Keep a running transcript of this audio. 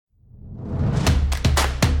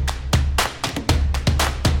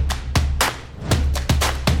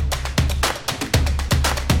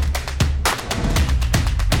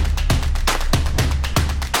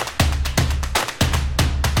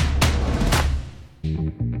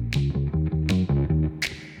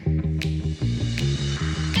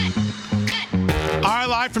right,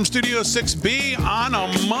 live from Studio 6B on a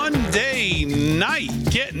Monday night,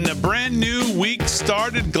 getting a brand new week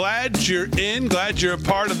started. Glad you're in. Glad you're a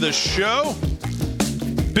part of the show.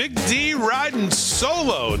 Big D riding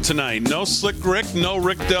solo tonight. No Slick Rick, no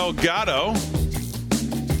Rick Delgado.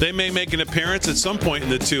 They may make an appearance at some point in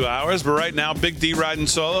the 2 hours, but right now, Big D riding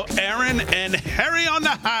solo. Aaron and Harry on the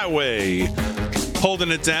highway,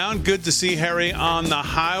 holding it down. Good to see Harry on the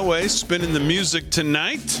highway, spinning the music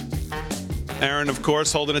tonight. Aaron, of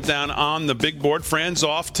course, holding it down on the big board. Fran's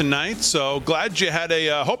off tonight, so glad you had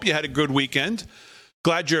hope you had a good weekend.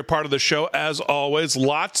 Glad you're a part of the show, as always.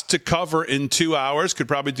 Lots to cover in 2 hours. Could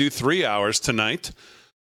probably do 3 hours tonight.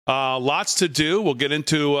 Lots to do. We'll get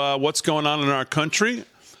into what's going on in our country.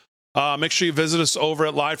 Make sure you visit us over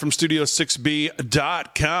at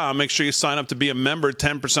livefromstudio6b.com. Make sure you sign up to be a member.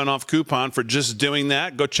 10% off coupon for just doing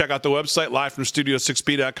that. Go check out the website,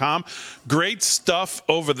 livefromstudio6b.com. Great stuff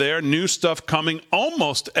over there. New stuff coming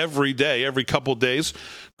almost every day, every couple days.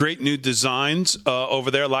 Great new designs over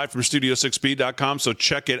there, livefromstudio6b.com. So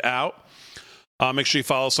check it out. Make sure you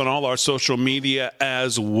follow us on all our social media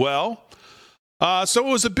as well. So it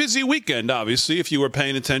was a busy weekend, obviously, if you were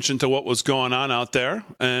paying attention to what was going on out there.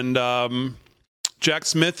 And Jack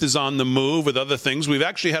Smith is on the move with other things. We've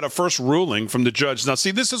actually had a first ruling from the judge. Now, see,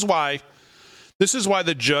 this is why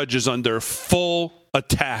the judge is under full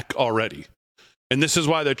attack already. And this is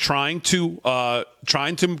why they're trying to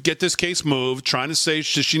get this case moved, trying to say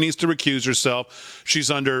she needs to recuse herself. She's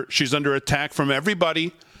under attack from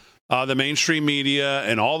everybody, the mainstream media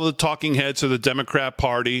and all the talking heads of the Democrat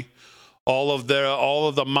Party. All of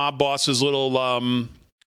the mob bosses' little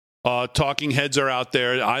talking heads are out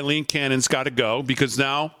there. Eileen Cannon's got to go because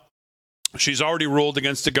now she's already ruled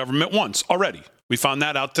against the government once already. We found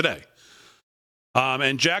that out today.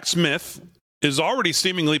 And Jack Smith is already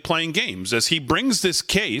seemingly playing games as he brings this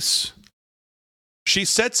case. She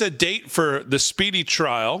sets a date for the speedy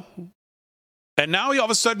trial, and now all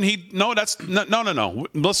of a sudden no.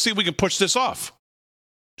 Let's see if we can push this off.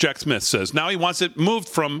 Jack Smith says now he wants it moved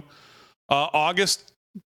from August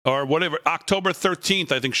or whatever, October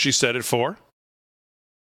 13th, I think she said it for.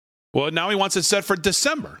 Well, now he wants it set for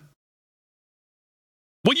December.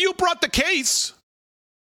 Well, you brought the case.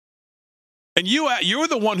 And you're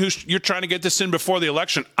the one you're trying to get this in before the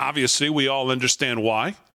election. Obviously, we all understand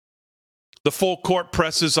why. The full court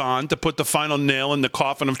presses on to put the final nail in the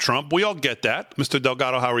coffin of Trump. We all get that. Mr.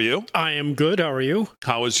 Delgado, how are you? I am good. How are you?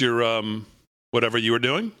 How was your whatever you were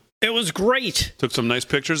doing? It was great. Took some nice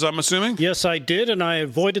pictures, I'm assuming? Yes, I did, and I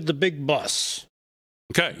avoided the big bus.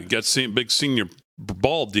 Okay, you got big senior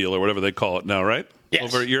ball deal or whatever they call it now, right? Yes.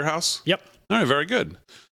 Over at your house? Yep. All right, very good.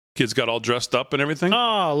 Kids got all dressed up and everything?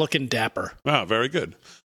 Oh, looking dapper. Oh, very good.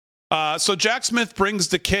 So Jack Smith brings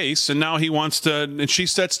the case, and now he wants to, and she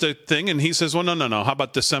sets the thing, and he says, well, no. How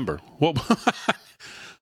about December? What?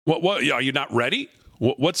 What? Are you not ready?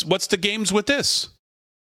 What's the games with this?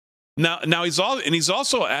 Now he's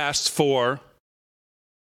also asked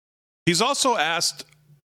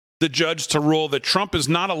the judge to rule that Trump is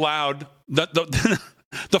not allowed,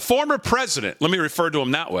 the former president, let me refer to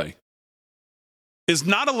him that way, is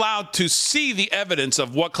not allowed to see the evidence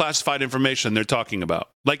of what classified information they're talking about.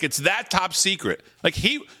 Like it's that top secret. Like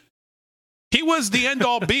he was the end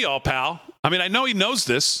all be all, pal. I mean, I know he knows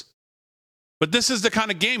this. But this is the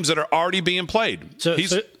kind of games that are already being played.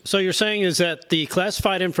 So you're saying is that the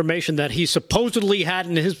classified information that he supposedly had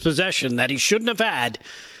in his possession that he shouldn't have had,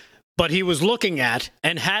 but he was looking at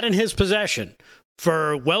and had in his possession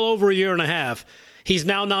for well over a year and a half, he's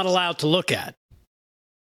now not allowed to look at.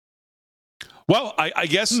 Well, I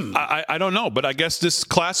guess, I don't know, but I guess this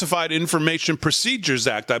Classified Information Procedures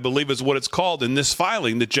Act, I believe is what it's called in this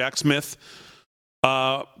filing that Jack Smith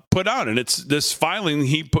put out, and it's this filing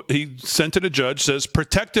he sent to the judge says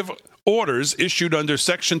protective orders issued under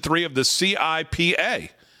Section 3 of the CIPA,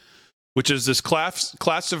 which is this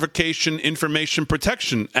Classification Information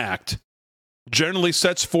Protection Act, generally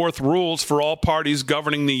sets forth rules for all parties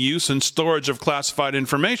governing the use and storage of classified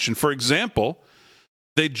information. For example,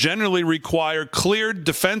 they generally require cleared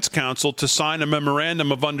defense counsel to sign a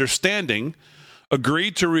memorandum of understanding,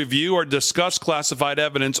 agreed to review or discuss classified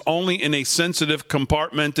evidence only in a sensitive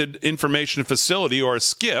compartmented information facility or a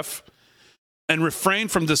SCIF, and refrain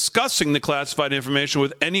from discussing the classified information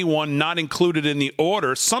with anyone not included in the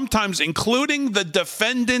order, sometimes including the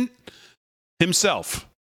defendant himself.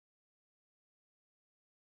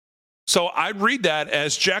 So I read that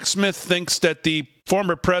as Jack Smith thinks that the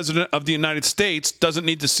former president of the United States doesn't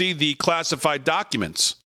need to see the classified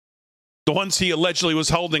documents. The ones he allegedly was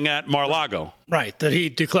holding at Mar-a-Lago. Right, that he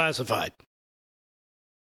declassified.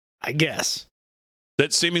 I guess.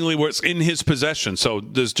 that seemingly was in his possession. So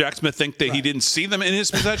does Jack Smith think that he didn't see them in his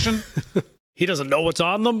possession? He doesn't know what's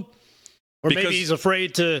on them? Or maybe he's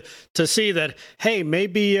afraid to see that, hey,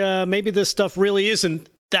 maybe this stuff really isn't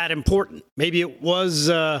that important. Maybe it was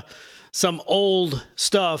some old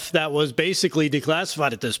stuff that was basically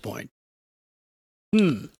declassified at this point.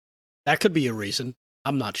 That could be a reason.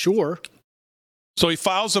 I'm not sure. So he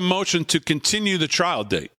files a motion to continue the trial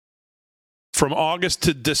date from August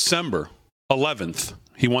to December 11th.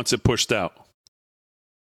 He wants it pushed out.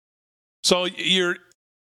 So you're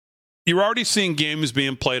already seeing games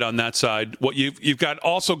being played on that side. What you've got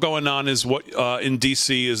also going on is what in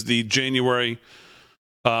D.C. is the January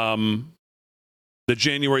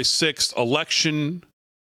 6th election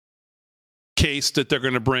case that they're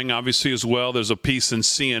going to bring, obviously, as well. There's a piece in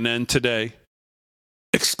CNN today.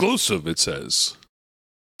 Exclusive, it says.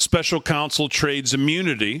 Special counsel trades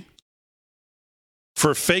immunity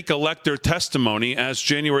for fake elector testimony as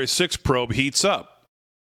January 6th probe heats up.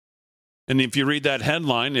 And if you read that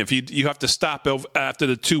headline, if you have to stop after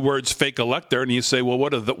the two words fake elector, and you say, well,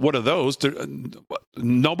 what are those?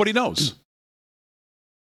 Nobody knows.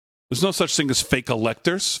 There's no such thing as fake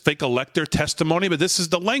electors, fake elector testimony, but this is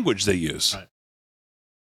the language they use. Right.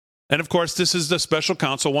 And, of course, this is the special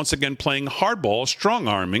counsel once again playing hardball,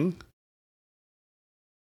 strong-arming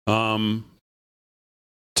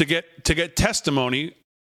to get testimony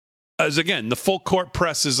as, again, the full court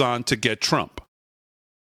press is on to get Trump.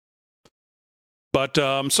 But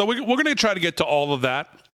so we're going to try to get to all of that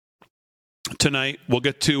tonight. We'll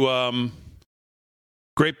get to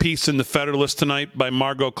great piece in the Federalist tonight by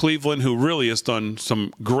Margot Cleveland, who really has done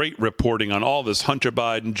some great reporting on all this Hunter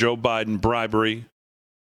Biden, Joe Biden bribery.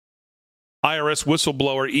 IRS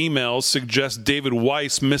whistleblower emails suggest David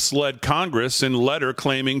Weiss misled Congress in letter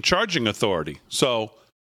claiming charging authority. So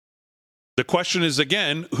the question is,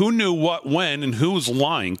 again, who knew what, when, and who's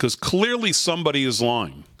lying? Because clearly somebody is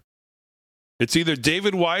lying. It's either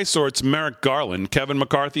David Weiss or it's Merrick Garland. Kevin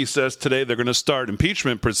McCarthy says today they're going to start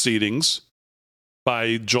impeachment proceedings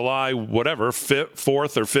by July, whatever, 4th or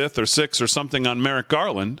 5th or 6th or something on Merrick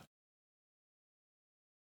Garland.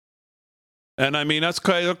 And I mean, that's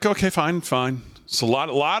okay, fine. It's a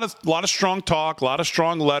lot of strong talk, a lot of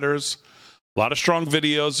strong letters, a lot of strong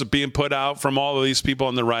videos being put out from all of these people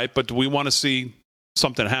on the right, but we want to see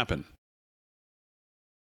something happen.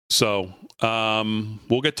 So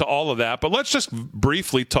we'll get to all of that, but let's just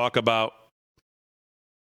briefly talk about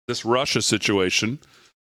this Russia situation.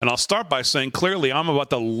 And I'll start by saying clearly I'm about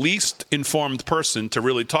the least informed person to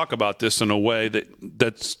really talk about this in a way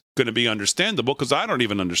that's going to be understandable, because I don't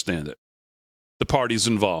even understand it, the parties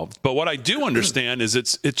involved. But what I do understand is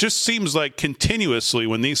it just seems like continuously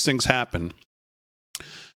when these things happen,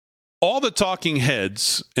 all the talking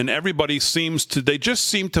heads and everybody seem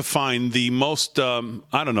to find the most,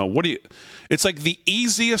 it's like the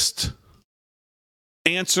easiest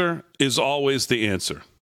answer is always the answer.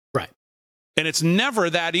 Right. And it's never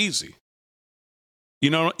that easy. You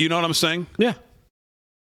know what I'm saying? Yeah.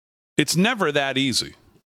 It's never that easy.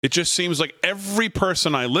 It just seems like every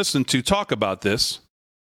person I listen to talk about this,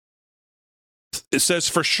 it says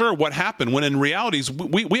for sure what happened, when in reality,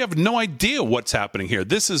 we have no idea what's happening here.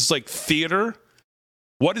 This is like theater.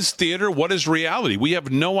 What is theater? What is reality? We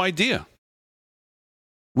have no idea.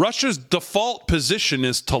 Russia's default position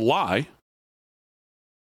is to lie.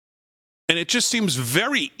 And it just seems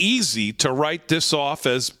very easy to write this off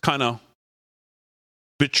as kind of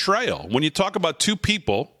betrayal. When you talk about two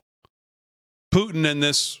people, Putin and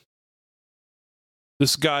this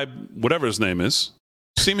guy, whatever his name is,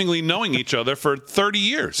 seemingly knowing each other for 30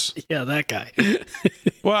 years. Yeah, that guy.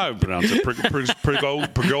 Well, I pronounce it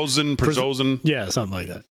Prigozhin. Yeah, something like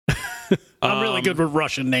that. I'm really good with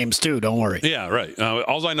Russian names, too. Don't worry. Yeah, right.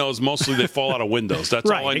 All I know is mostly they fall out of windows. That's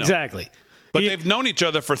right, all I know. Exactly. But they've known each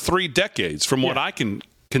other for 3 decades, from what I can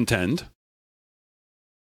contend.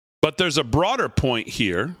 But there's a broader point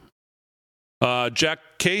here. Jack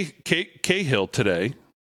Cahill today,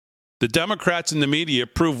 the Democrats and the media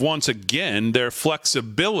prove once again their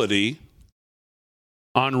flexibility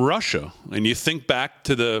on Russia. And you think back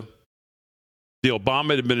to the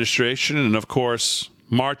Obama administration and, of course,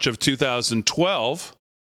 March of 2012,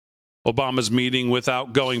 Obama's meeting with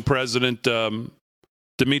outgoing President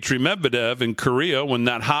Dmitry Medvedev in Korea, when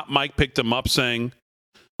that hot mic picked him up saying,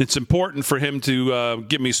 it's important for him to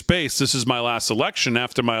give me space. This is my last election.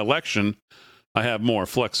 After my election, I have more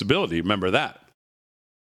flexibility. Remember that?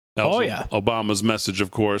 That was Obama's message,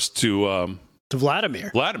 of course, to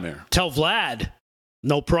Vladimir. Tell Vlad,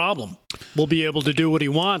 no problem. We'll be able to do what he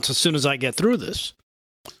wants as soon as I get through this.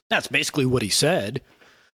 That's basically what he said.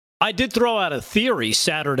 I did throw out a theory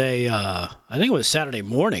Saturday. I think it was Saturday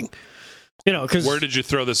morning. Because where did you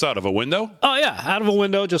throw this out of a window? Oh yeah, out of a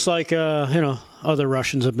window, just like other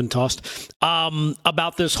Russians have been tossed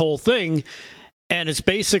about this whole thing, and it's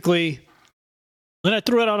basically. And I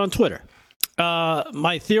threw it out on Twitter.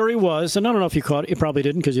 My theory was, and I don't know if you caught it. You probably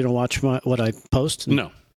didn't because you don't watch what I post.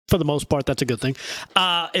 No. For the most part, that's a good thing.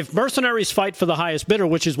 If mercenaries fight for the highest bidder,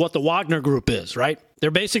 which is what the Wagner Group is, right? They're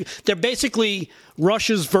basically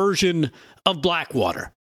Russia's version of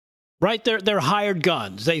Blackwater. Right? They're hired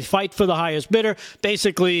guns. They fight for the highest bidder.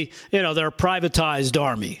 Basically, they're a privatized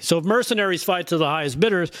army. So if mercenaries fight to the highest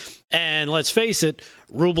bidders, and let's face it,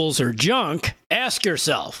 rubles are junk, ask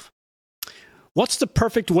yourself, what's the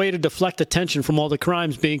perfect way to deflect attention from all the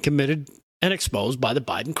crimes being committed and exposed by the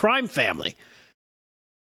Biden crime family?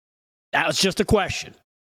 That was just a question.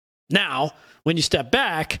 Now, when you step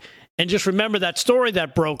back and just remember that story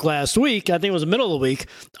that broke last week, I think it was the middle of the week.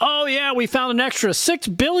 Oh yeah, we found an extra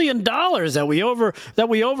 $6 billion that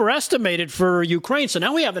we overestimated for Ukraine. So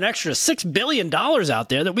now we have an extra $6 billion out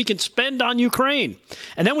there that we can spend on Ukraine.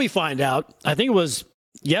 And then we find out, I think it was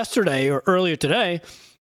yesterday or earlier today,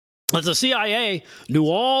 that the CIA knew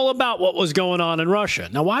all about what was going on in Russia.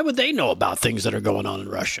 Now, why would they know about things that are going on in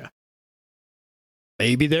Russia?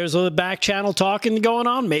 Maybe there's a back channel talking going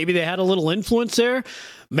on. Maybe they had a little influence there.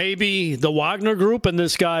 Maybe the Wagner Group and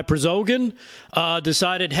this guy, Prigozhin,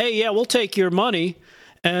 decided, hey, yeah, we'll take your money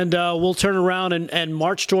and we'll turn around and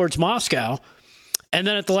march towards Moscow. And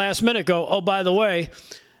then at the last minute go, oh, by the way,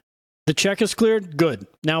 the check is cleared? Good.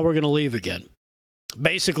 Now we're going to leave again.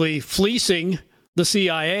 Basically fleecing the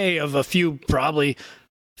CIA of probably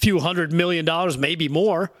a few $100 million, maybe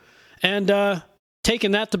more, and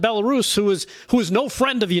taking that to Belarus, who is no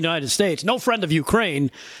friend of the United States, no friend of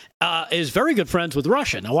Ukraine, is very good friends with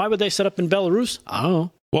Russia. Now, why would they set up in Belarus? I don't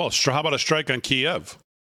know. Well, how about a strike on Kiev?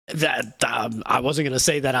 That I wasn't going to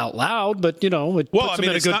say that out loud, but it puts them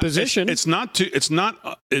in a good position. It's not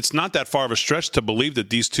that far of a stretch to believe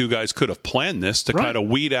that these two guys could have planned this to kind of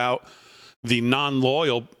weed out the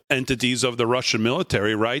non-loyal entities of the Russian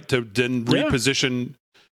military, right? To then reposition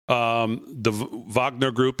the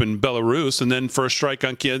Wagner Group in Belarus, and then for a strike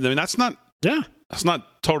on Kiev. I mean, that's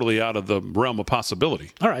not totally out of the realm of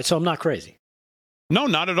possibility. All right, so I'm not crazy. No,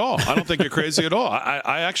 not at all. I don't think you're crazy at all.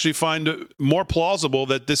 I actually find it more plausible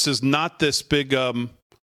that this is not this big,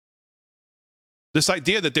 this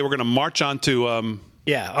idea that they were going to march onto... on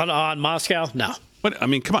Moscow? No. But, I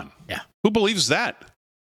mean, come on. Yeah. Who believes that?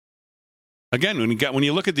 Again, when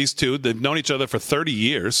you look at these two, they've known each other for 30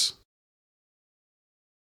 years.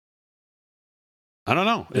 I don't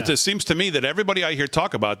know. Yeah. It just seems to me that everybody I hear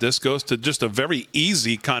talk about this goes to just a very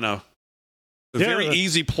easy kind of,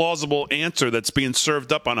 easy, plausible answer that's being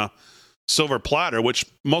served up on a silver platter, which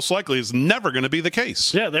most likely is never going to be the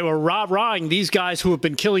case. Yeah, they were rah-rahing these guys who have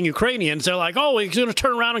been killing Ukrainians. They're like, oh, he's going to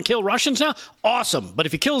turn around and kill Russians now? Awesome. But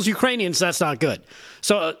if he kills Ukrainians, that's not good.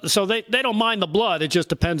 So they don't mind the blood. It just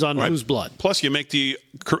depends on whose blood. Plus, you make the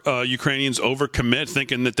Ukrainians overcommit,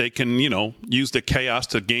 thinking that they can, use the chaos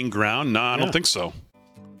to gain ground. No, I don't think so.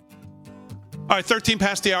 All right, 13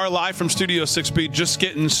 past the hour, live from Studio 6B. Just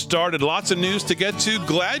getting started. Lots of news to get to.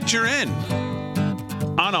 Glad you're in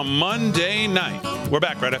on a Monday night. We're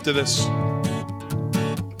back right after this. Oh,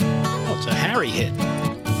 it's a Harry hit.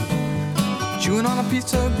 Chewing on a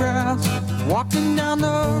piece of grass, walking down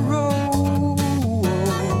the road.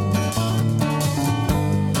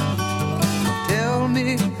 Tell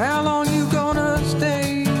me, how long you gonna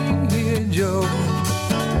stay here, Joe?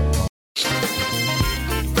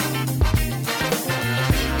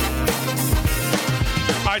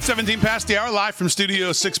 All right, 17 past the hour, live from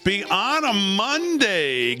Studio 6B on a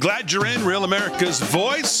Monday. Glad you're in. Real America's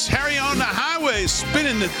Voice. Harry on the highway,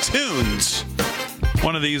 spinning the tunes.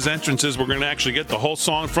 One of these entrances, we're going to actually get the whole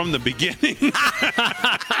song from the beginning.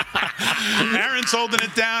 Aaron's holding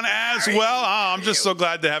it down as well. Oh, I'm just so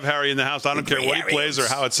glad to have Harry in the house. I don't care what he plays or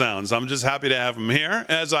how it sounds. I'm just happy to have him here,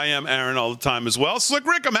 as I am Aaron all the time as well. Slick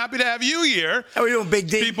Rick, I'm happy to have you here. How are you doing, Big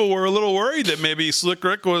D? People were a little worried that maybe Slick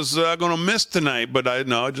Rick was going to miss tonight, but I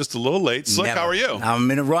know, just a little late. Slick, how are you? I'm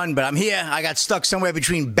in a run, but I'm here. I got stuck somewhere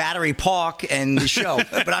between Battery Park and the show,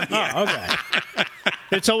 but I'm here. Oh, okay.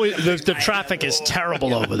 It's always the traffic is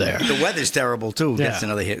terrible over there. The weather's terrible too. Yeah. That's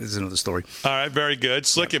another story. All right, very good.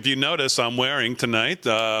 Slick, if you notice, I'm wearing tonight.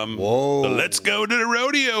 Whoa! Let's go to the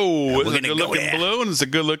rodeo. It's a good looking blue and it's a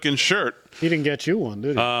good looking shirt. He didn't get you one,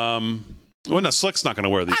 did he? Well, no, Slick's not going to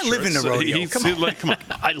wear these I live in shirts. the rodeo. Come on.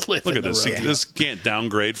 I live Look in at this. the rodeo. This can't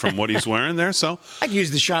downgrade from what he's wearing there. So, I can use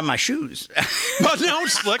the shine my shoes. but no,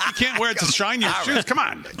 Slick, you can't wear it to shine your shoes. Come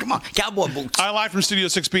on. Come on, cowboy boots. All right, live from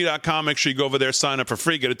Studio6B.com. Make sure you go over there, sign up for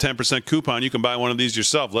free, get a 10% coupon. You can buy one of these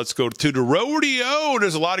yourself. Let's go to the rodeo.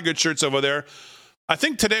 There's a lot of good shirts over there. I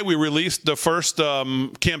think today we released the first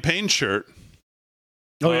campaign shirt.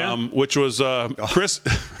 Oh, yeah? Which was Chris.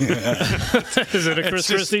 Is it a Chris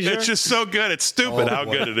Christie shirt? It's just so good. It's stupid how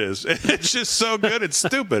good it is. It's just so good. It's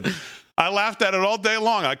stupid. I laughed at it all day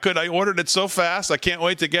long. I ordered it so fast. I can't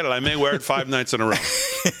wait to get it. I may wear it 5 nights in a row.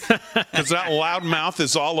 Because that loud mouth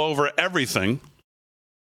is all over everything.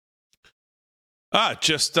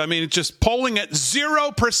 Just polling at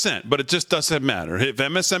 0%, but it just doesn't matter. If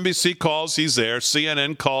MSNBC calls, he's there.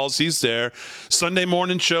 CNN calls, he's there. Sunday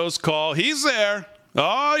morning shows call, he's there.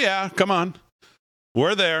 Oh, yeah, come on.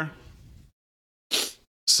 We're there.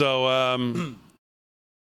 So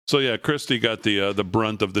yeah, Christie got the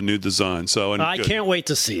brunt of the new design. So I can't wait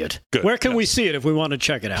to see it. Good. Where can we see it if we want to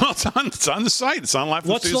check it out? Well, it's on the site. It's on live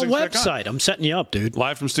from What's the website? I'm setting you up, dude.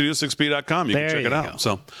 Live from Studio6B.com. You can check it out. Go.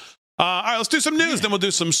 So. All right, let's do some news. Then we'll do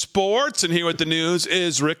some sports. And here with the news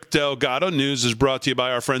is Rick Delgado. News is brought to you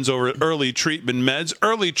by our friends over at Early Treatment Meds,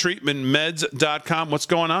 earlytreatmentmeds.com. What's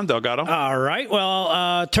going on, Delgado? All right.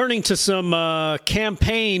 Well, turning to some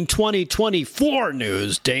campaign 2024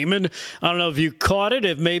 news, Damon. I don't know if you caught it,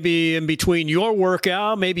 if maybe in between your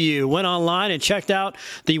workout, maybe you went online and checked out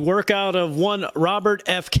the workout of one Robert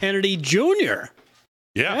F. Kennedy Jr.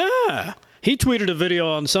 Yeah. He tweeted a video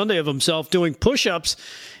on Sunday of himself doing push-ups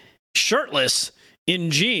shirtless in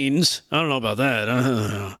jeans. I don't know about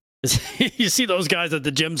that. You see those guys at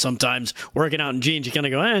the gym sometimes working out in jeans. You kind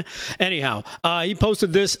of go, eh. Anyhow, he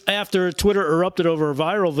posted this after Twitter erupted over a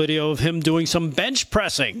viral video of him doing some bench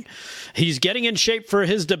pressing. He's getting in shape for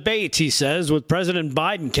his debate, he says, with President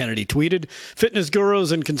Biden, Kennedy tweeted. Fitness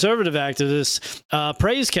gurus and conservative activists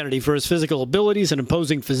praised Kennedy for his physical abilities and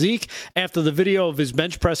imposing physique after the video of his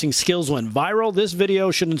bench pressing skills went viral. This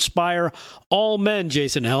video should inspire all men,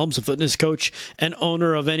 Jason Helms, a fitness coach and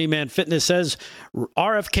owner of Any Man Fitness, says.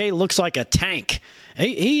 RFK looks like a tank.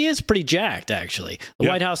 He is pretty jacked, actually. The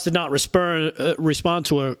White House did not respond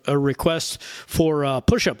to a request for a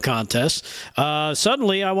push-up contest.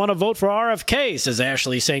 Suddenly, I want to vote for RFK, says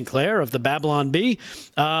Ashley St. Clair of the Babylon Bee.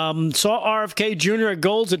 Saw RFK Jr. at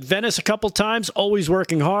Gold's at Venice a couple times, always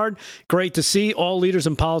working hard. Great to see. All leaders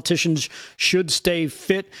and politicians should stay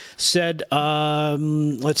fit, said,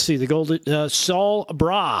 let's see, Saul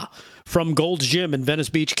Bra from Gold's Gym in Venice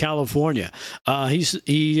Beach, California.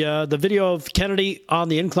 The video of Kennedy on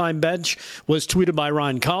the incline bench was tweeted by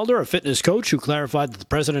Ryan Calder, a fitness coach, who clarified that the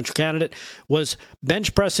presidential candidate was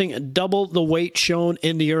bench pressing double the weight shown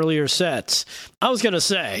in the earlier sets. I was going to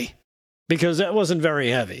say, because that wasn't very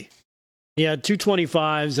heavy. He had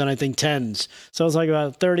 225s and I think 10s. So it was like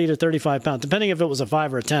about 30 to 35 pounds, depending if it was a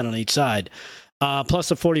 5 or a 10 on each side,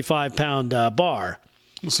 plus a 45-pound bar.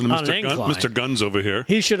 Listen to Mr. Guns over here.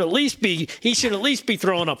 He should at least be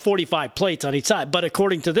throwing up 45 plates on each side. But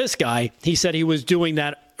according to this guy, he said he was doing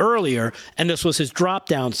that earlier, and this was his drop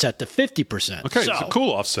down set to 50%. Okay, so, it's a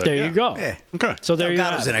cool offset. There you go. Yeah. Okay. So there you go.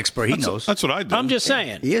 Delgado's an expert. He knows. That's what I do. I'm just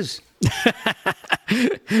saying. He is.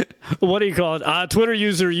 What do you call it? Twitter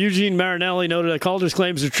user Eugene Marinelli noted that Calder's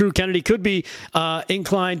claims are true. Kennedy could be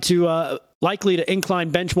likely to incline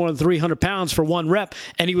bench more than 300 pounds for one rep,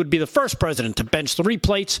 and he would be the first president to bench 3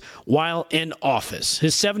 plates while in office.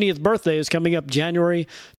 His 70th birthday is coming up January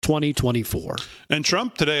 2024. And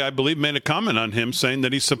Trump today, I believe, made a comment on him saying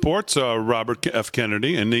that he supports Robert F.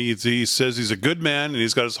 Kennedy, and he says he's a good man and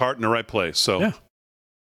he's got his heart in the right place. So. Yeah.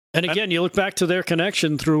 And again, you look back to their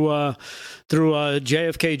connection through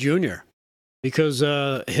JFK Jr., because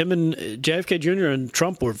him and JFK Jr. and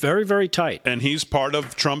Trump were very, very tight. And he's part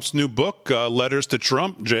of Trump's new book, Letters to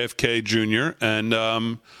Trump, JFK Jr. And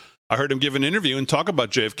I heard him give an interview and talk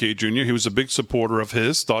about JFK Jr. He was a big supporter of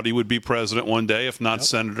his, thought he would be president one day, if not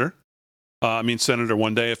senator. Senator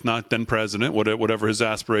one day, if not then president, whatever his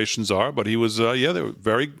aspirations are. But he was, they were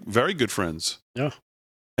very, very good friends. Yeah.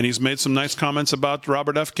 And he's made some nice comments about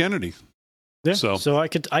Robert F. Kennedy. Yeah. So I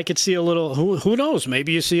could see a little. Who knows?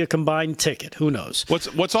 Maybe you see a combined ticket. Who knows?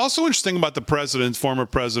 What's also interesting about the former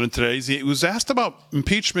president today is he was asked about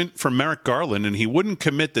impeachment for Merrick Garland, and he wouldn't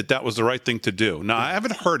commit that was the right thing to do. Now I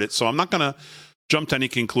haven't heard it, so I'm not going to jump to any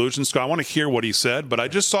conclusions. I want to hear what he said, but I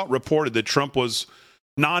just saw it reported that Trump was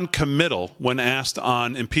non-committal when asked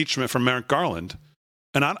on impeachment for Merrick Garland,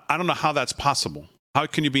 and I don't know how that's possible. How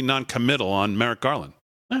can you be non-committal on Merrick Garland?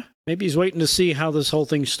 Maybe he's waiting to see how this whole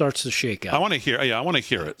thing starts to shake out. I want to hear. Yeah, I want to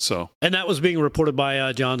hear it. So, and that was being reported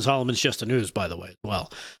by John Solomon's Just the News, by the way, as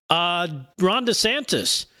well. Ron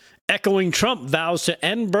DeSantis echoing Trump vows to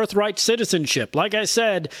end birthright citizenship. Like I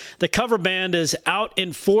said, the cover band is out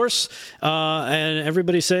in force, and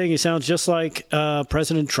everybody's saying he sounds just like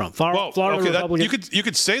President Trump. Florida Republican. You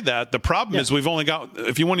could say that. The problem is we've only got,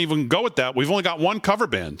 if you want to even go with that, we've only got one cover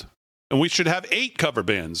band. And we should have 8 cover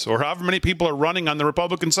bands, or however many people are running on the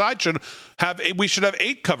Republican side we should have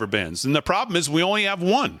 8 cover bands. And the problem is we only have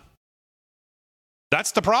one.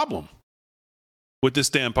 That's the problem with this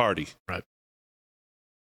damn party. Right.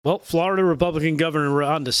 Well, Florida Republican Governor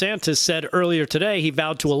Ron DeSantis said earlier today he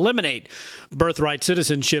vowed to eliminate birthright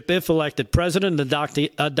citizenship if elected president,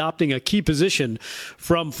 adopting a key position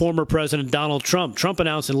from former President Donald Trump. Trump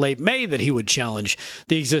announced in late May that he would challenge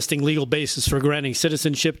the existing legal basis for granting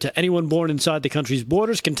citizenship to anyone born inside the country's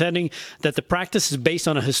borders, contending that the practice is based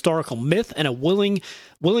on a historical myth and a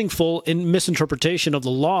willful misinterpretation of the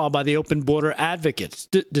law by the open border advocates.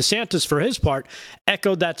 DeSantis, for his part,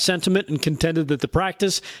 echoed that sentiment and contended that the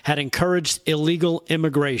practice had encouraged illegal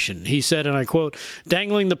immigration. He said, and I quote,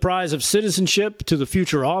 "Dangling the prize of citizenship to the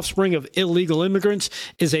future offspring of illegal immigrants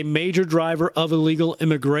is a major driver of illegal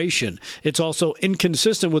immigration. It's also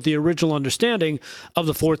inconsistent with the original understanding of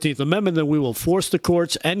the 14th Amendment that we will force the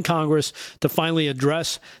courts and Congress to finally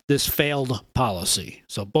address this failed policy."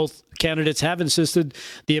 So both candidates have insisted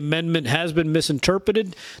the amendment has been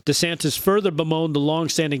misinterpreted. DeSantis further bemoaned the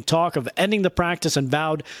longstanding talk of ending the practice and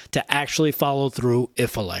vowed to actually follow through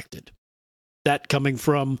if elected. That coming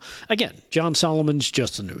from, again, John Solomon's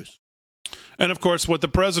Just the News. And of course, what the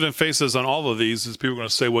president faces on all of these is people are going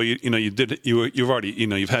to say, "Well, you've already,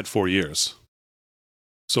 you've had 4 years.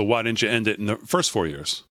 So why didn't you end it in the first 4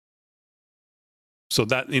 years?" So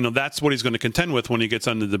that that's what he's going to contend with when he gets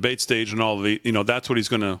on the debate stage and all of the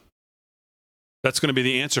That's going to be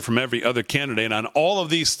the answer from every other candidate on all of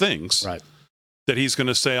these things, right, that he's going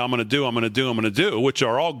to say, I'm going to do, which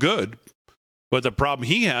are all good. But the problem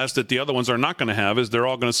he has that the other ones are not going to have is they're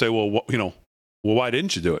all going to say, well, why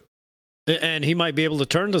didn't you do it? And he might be able to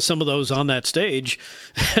turn to some of those on that stage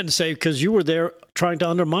and say, because you were there trying to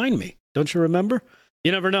undermine me. Don't you remember?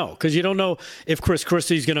 You never know, because you don't know if Chris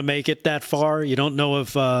Christie's going to make it that far. You don't know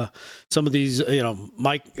if some of these,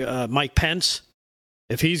 Mike Pence,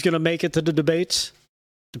 if he's going to make it to the debates,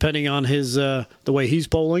 depending on his the way he's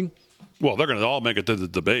polling. Well, they're going to all make it to the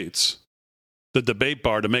debates. The debate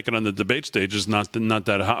bar to make it on the debate stage is not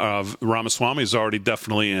that Ramaswamy is already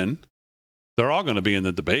definitely in. They're all going to be in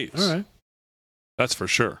the debates. All right. That's for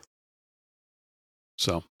sure.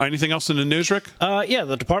 So, anything else in the news, Rick? Yeah,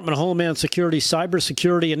 the Department of Homeland Security,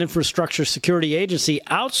 Cybersecurity, and Infrastructure Security Agency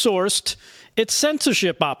outsourced its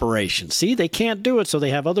censorship operation. See, they can't do it, so they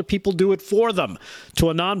have other people do it for them. To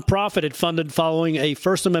a nonprofit it funded following a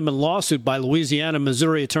First Amendment lawsuit by Louisiana and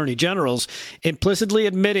Missouri attorney generals, implicitly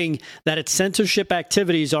admitting that its censorship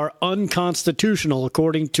activities are unconstitutional,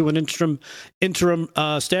 according to an interim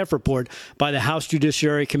staff report by the House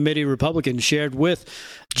Judiciary Committee Republicans shared with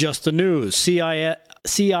Just the News.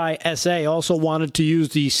 CISA also wanted to use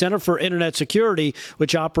the Center for Internet Security,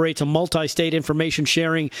 which operates a multi-state information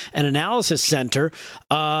sharing and analysis center,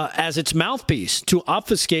 as its mouthpiece to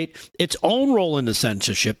obfuscate its own role in the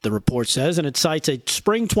censorship, the report says, and it cites a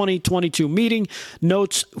spring 2022 meeting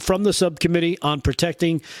notes from the subcommittee on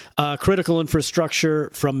protecting critical infrastructure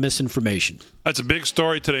from misinformation. That's a big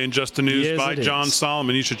story today in Just the News by John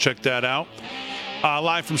Solomon. You should check that out.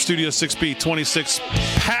 Live from Studio 6B, 26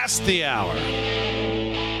 past the hour.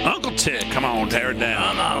 Uncle Ted, come on, tear it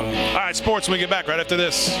down. Come on. All right, sports when we get back right after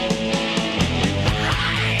this.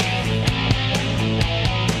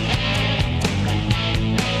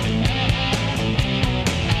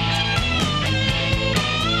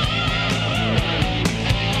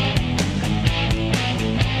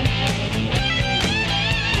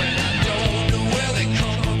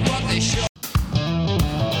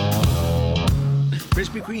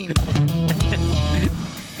 Krispy Kreme.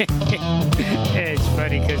 It's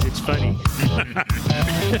funny because it's funny.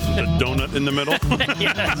 The donut in the middle.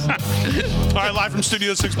 Yes. All right, live from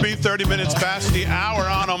Studio 6B, 30 minutes past the hour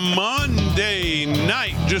on a Monday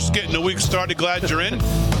night. Just getting the week started. Glad you're in.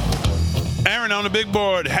 Aaron on the big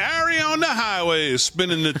board. Harry on the highway.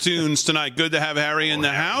 Spinning the tunes tonight. Good to have Harry in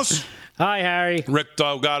the house. Hi, Harry. Rick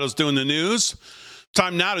Delgado's doing the news.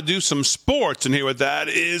 Time now to do some sports, and here with that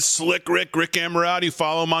is Slick Rick Amorati.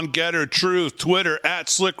 Follow him on Getter, Truth, Twitter, at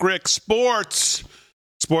Slick Rick Sports.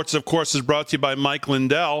 Sports, of course, is brought to you by Mike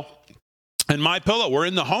Lindell and MyPillow. We're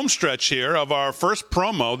in the home stretch here of our first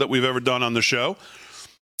promo that we've ever done on the show.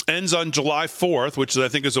 ends on July 4th, which I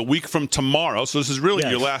think is a week from tomorrow. So this is really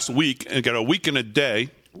your last week, and got a week and a day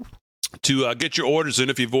to get your orders in.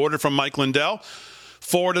 If you've ordered from Mike Lindell,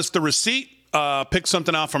 forward us the receipt. Pick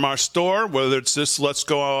something out from our store, whether it's this Let's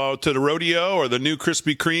Go to the Rodeo or the new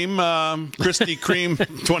Krispy Kreme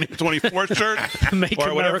 2024 shirt. Make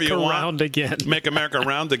or whatever America you want. round again. Make America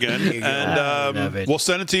round again. And we'll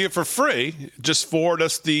send it to you for free. Just forward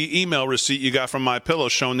us the email receipt you got from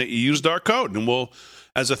MyPillow showing that you used our code, and we'll,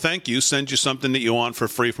 as a thank you, send you something that you want for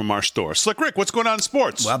free from our store. Slick Rick, what's going on in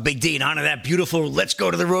sports? Well, Big D, in honor of that beautiful Let's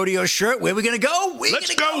Go to the Rodeo shirt, where are we going to go? We're going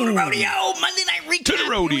to go to the rodeo. Monday Night Recap. To the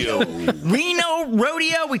rodeo. Reno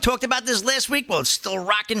Rodeo. We talked about this last week. Well, it's still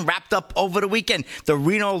rocking, wrapped up over the weekend. The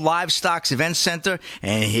Reno Livestock Event Center.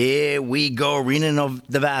 And here we go, Reno,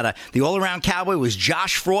 Nevada. The all-around cowboy was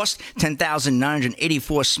Josh Frost,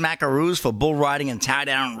 10,984 smackaroos for bull riding and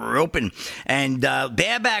tie-down roping. And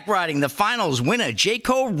bareback riding, the finals winner,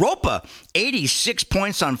 Jaco Roper, 86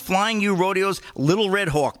 points on Flying U Rodeo's Little Red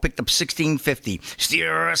Hawk, picked up 1650.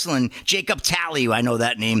 Steer wrestling, Jacob Talley, I know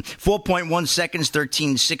that name, 4.1 seconds,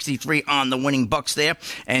 1363 on the winning bucks there.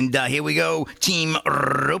 And here we go, team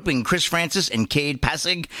roping, Chris Francis and Cade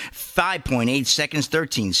Passig, 5.8 seconds,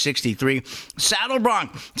 1363. Saddle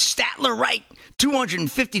Bronc, Statler Wright,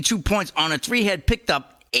 252 points on a three-head, picked up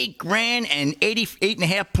 $8,000 and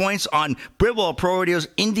 88.5 points on Bridwell Pro Rodeo's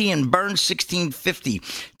Indian Burn 1650.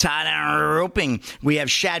 Tie-down roping, we have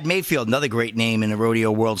Shad Mayfield, another great name in the rodeo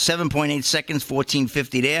world, 7.8 seconds,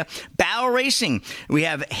 1450 there. Barrel racing, we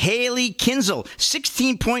have Haley Kinzel,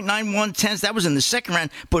 16.91 tenths. That was in the second round.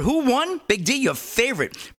 But who won? Big D, your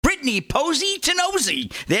favorite, Brittany Posey Tenosi.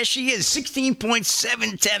 There she is,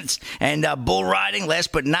 16.7 tenths. And bull riding,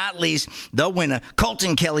 last but not least, the winner,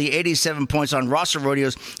 Colton Kelly, 87 points on Rosser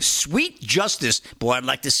Rodeo's Sweet Justice. Boy, I'd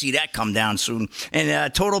like to see that come down soon.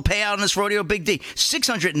 And total payout on this rodeo, Big D,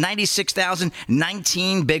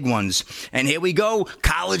 $696,019 big ones. And here we go,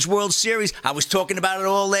 College World Series. I was talking about it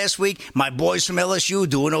all last week. My boys from LSU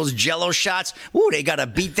doing those Jello shots. Ooh, they got a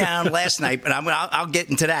beat down last night, but I'll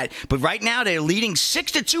get into that. But right now, they're leading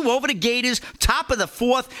 6-2 over the Gators. Top of the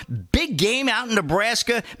fourth. Big game out in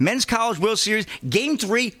Nebraska. Men's College World Series. Game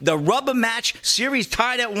 3, the rubber match. Series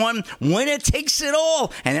tied at 1. Winner takes it all.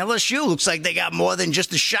 And LSU looks like they got more than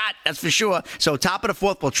just a shot, that's for sure. So top of the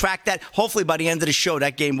fourth, we'll track that. Hopefully by the end of the show,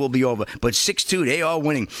 that game will be over. But 6-2, they are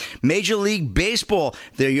winning. Major League Baseball,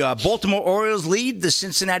 the Baltimore Orioles lead the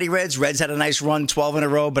Cincinnati Reds. Reds had a nice run, 12 in a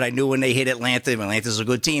row, but I knew when they hit Atlanta, Atlanta's a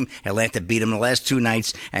good team. Atlanta beat them the last 2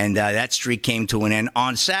 nights, and that streak came to an end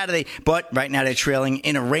on Saturday. But right now they're trailing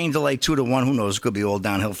in a rain delay, 2-1. Who knows? It could be all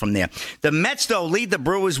downhill from there. The Mets, though, lead the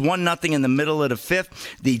Brewers 1-0 in the middle of the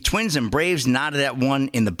fifth. The Twins and Braves knotted at 1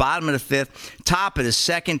 in the bottom of the fifth. Top of the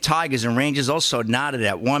second, Tigers and Rangers also knotted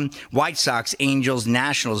at 1. White Sox, Angels,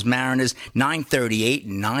 Nationals, Mariners, 9:38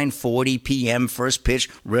 and 9:40 p.m. first pitch,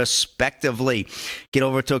 respectively. Get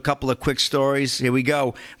over to a couple of quick stories. Here we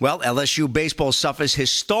go. Well, LSU baseball suffers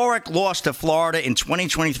historic loss to Florida in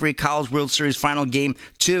 2023 College World Series Final Game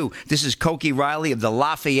 2. This is Cokie Riley of the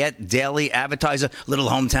Lafayette Daily Advertiser. Little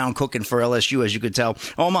hometown cooking for LSU, as you could tell.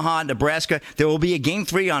 Omaha, Nebraska. There will be a Game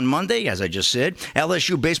 3 on Monday, as I just said.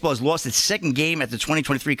 LSU baseball has lost its second game at the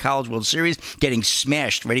 2023 College World Series, getting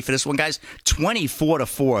smashed. Ready for this one, guys?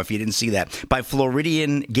 24-4, if you didn't see that, by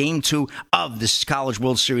Floridian. Game 2 of this College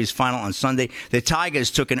World Series Final on Sunday. The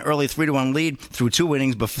Tigers took an early 3-1 lead through 2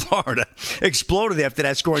 innings, but Florida exploded after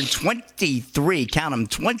that, scoring 23, count them,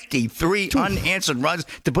 23 unanswered runs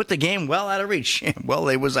to put the game well out of reach. Well,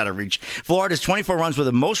 it was out of reach. Florida's 24 runs were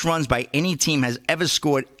the most runs by any team has ever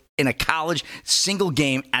scored in a college single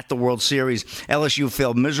game at the World Series. LSU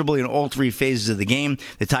failed miserably in all 3 phases of the game.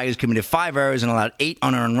 The Tigers committed 5 errors and allowed 8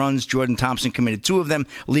 unearned runs. Jordan Thompson committed 2 of them,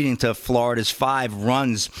 leading to Florida's 5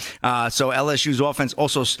 runs. So LSU's offense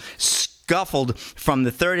also scuffled from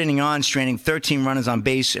the third inning on, straining 13 runners on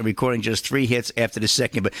base and recording just 3 hits after the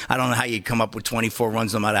second. But I don't know how you come up with 24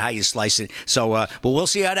 runs no matter how you slice it. So, but we'll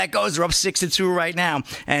see how that goes. They're up 6-2 right now.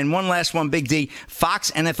 And one last one, Big D.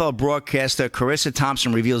 Fox NFL broadcaster Carissa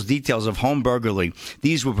Thompson reveals details of home burglary.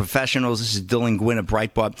 These were professionals. This is Dylan Gwynn of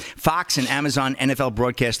Breitbart. Fox and Amazon NFL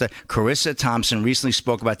broadcaster Carissa Thompson recently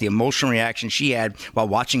spoke about the emotional reaction she had while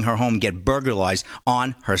watching her home get burglarized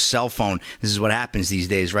on her cell phone. This is what happens these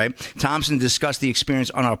days, right? Thompson Thompson discussed the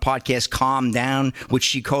experience on our podcast, Calm Down, which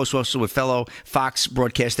she co-hosted with fellow Fox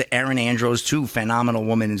broadcaster Erin Andrews, two phenomenal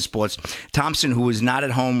women in sports. Thompson, who was not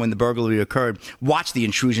at home when the burglary occurred, watched the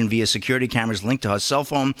intrusion via security cameras linked to her cell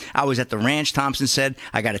phone. I was at the ranch, Thompson said.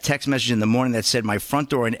 I got a text message in the morning that said my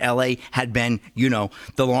front door in L.A. had been, the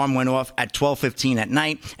alarm went off at 12:15 at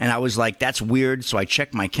night, and I was like, that's weird. So I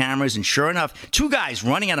checked my cameras, and sure enough, two guys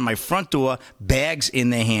running out of my front door, bags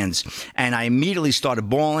in their hands. And I immediately started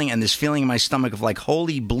bawling, and this feeling in my stomach of like,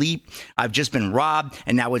 holy bleep, I've just been robbed.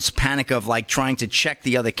 And now it's panic of like trying to check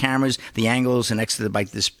the other cameras, the angles, and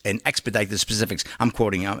expedite the specifics. I'm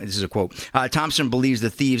quoting, this is a quote. Thompson believes the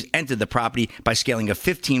thieves entered the property by scaling a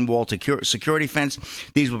 15-wall security fence.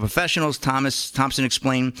 These were professionals, Thompson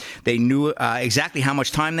explained. They knew exactly how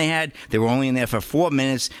much time they had. They were only in there for 4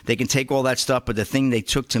 minutes. They can take all that stuff, but the thing they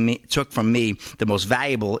took from me, the most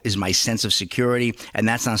valuable, is my sense of security, and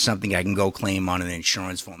that's not something I can go claim on an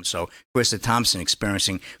insurance form. So, Krista Thompson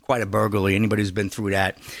experiencing quite a burglary. Anybody who's been through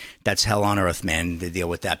that, that's hell on earth, man, to deal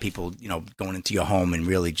with that. People, going into your home and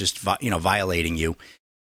really just, violating you.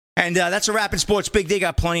 And that's a wrap in sports. Big D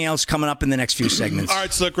got plenty else coming up in the next few segments. All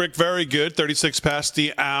right, Slick Rick, very good. 36 past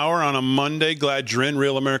the hour on a Monday. Glad you're in.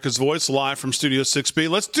 Real America's Voice, live from Studio 6B.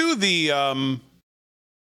 Let's do the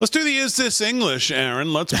Is This English,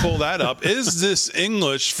 Aaron? Let's pull that up. Is This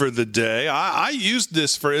English for the day? I used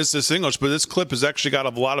this for Is This English, but this clip has actually got a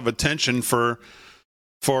lot of attention for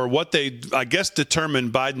what they, I guess,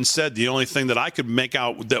 determined Biden said. The only thing that I could make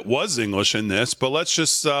out that was English in this. But let's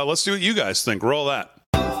see what you guys think. Roll that.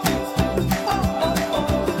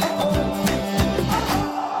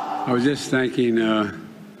 I was just thinking,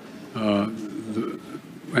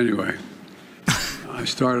 anyway, I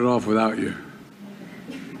started off without you.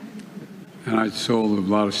 And I sold a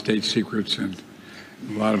lot of state secrets and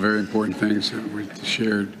a lot of very important things that we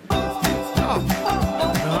shared. That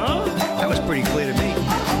was pretty clear to me.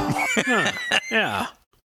 Yeah.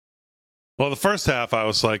 Well, the first half, I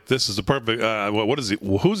was like, this is a perfect, what is he,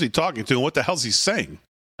 who's he talking to, and what the hell's he saying?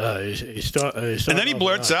 And then he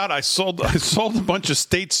blurts out, I sold a bunch of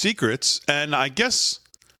state secrets, and I guess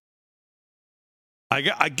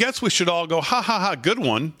we should all go, ha, ha, ha, good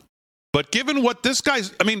one. But given what this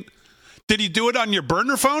guy's, did he do it on your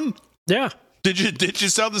burner phone? Yeah. Did you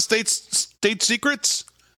sell the state secrets?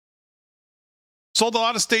 Sold a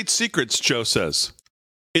lot of state secrets, Joe says.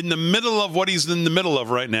 In the middle of what he's in the middle of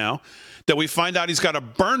right now, that we find out he's got a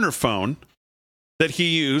burner phone that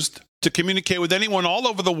he used to communicate with anyone all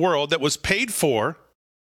over the world that was paid for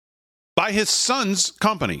by his son's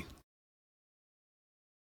company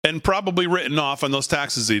and probably written off on those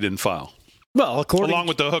taxes he didn't file. Well, along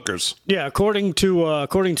with the hookers. Yeah, according to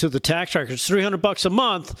the tax records, $300 a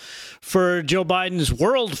month for Joe Biden's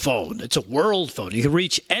world phone. It's a world phone. You can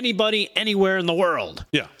reach anybody anywhere in the world.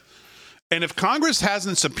 Yeah. And if Congress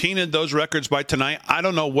hasn't subpoenaed those records by tonight, I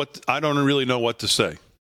don't really know what to say.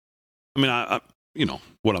 I you know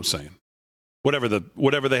what I'm saying. Whatever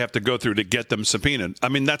they have to go through to get them subpoenaed.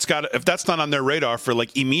 If that's not on their radar for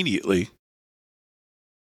like immediately.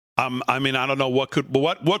 I don't know what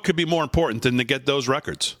could be more important than to get those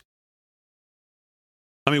records.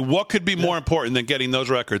 What could be more important than getting those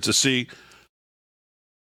records to see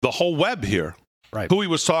the whole web here? Right. Who he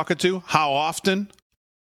was talking to, how often.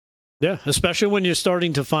 Yeah, especially when you're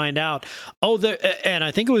starting to find out. And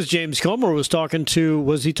I think it was James Comer was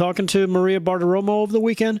he talking to Maria Bartiromo over the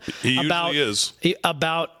weekend? He usually is.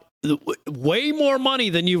 About way more money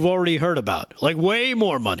than you've already heard about. Like, way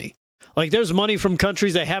more money. Like, there's money from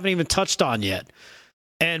countries they haven't even touched on yet.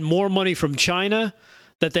 And more money from China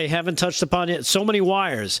that they haven't touched upon yet. So many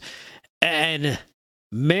wires. And,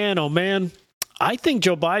 man, oh, man, I think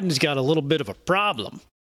Joe Biden's got a little bit of a problem.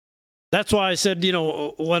 That's why I said,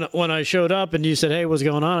 when I showed up and you said, hey, what's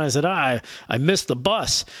going on? I said, I missed the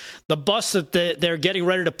bus. The bus that they're getting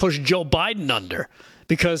ready to push Joe Biden under.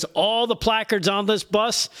 Because all the placards on this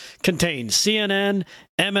bus contain CNN,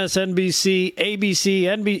 MSNBC, ABC,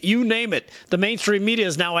 NBC, you name it. The mainstream media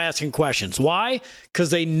is now asking questions. Why? Because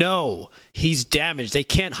they know he's damaged. They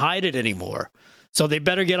can't hide it anymore. So they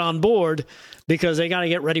better get on board because they got to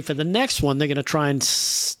get ready for the next one. They're going to try and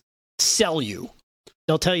sell you.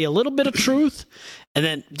 They'll tell you a little bit of truth, and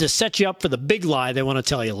then to set you up for the big lie they want to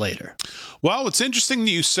tell you later. Well, it's interesting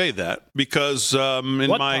that you say that because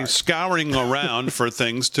scouring around for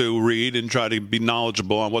things to read and try to be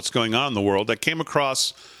knowledgeable on what's going on in the world, I came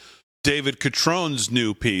across David Catrone's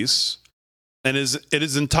new piece, and it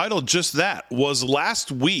is entitled just that. Was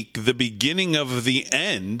last week the beginning of the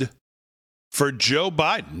end for Joe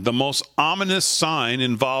Biden? The most ominous sign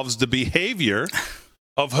involves the behavior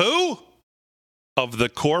of who? Of the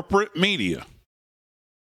corporate media.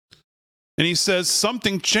 And he says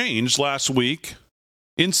something changed last week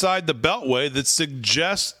inside the Beltway that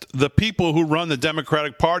suggests the people who run the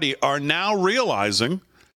Democratic Party are now realizing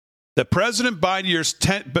that President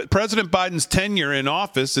Biden's tenure in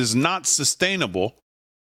office is not sustainable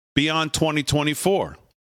beyond 2024.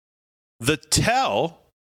 The tell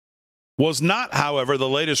was not, however, the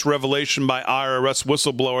latest revelation by IRS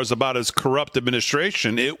whistleblowers about his corrupt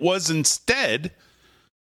administration. It was instead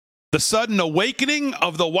the sudden awakening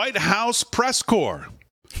of the White House press corps.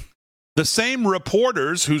 The same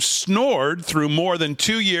reporters who snored through more than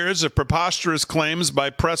 2 years of preposterous claims by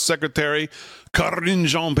Press Secretary Karine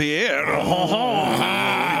Jean-Pierre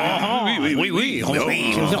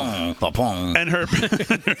and her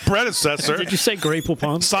predecessor. Did you say Grey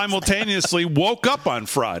Poupon? Simultaneously woke up on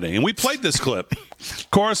Friday. And we played this clip.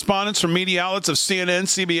 Correspondents from media outlets of CNN,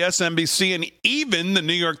 CBS, NBC, and even the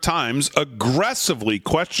New York Times aggressively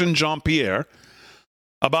questioned Jean-Pierre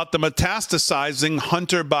about the metastasizing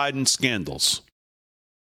Hunter Biden scandals.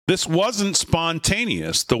 This wasn't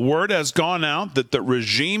spontaneous. The word has gone out that the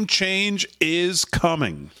regime change is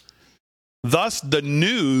coming. Thus, the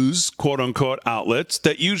news, quote-unquote, outlets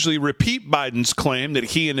that usually repeat Biden's claim that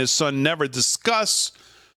he and his son never discuss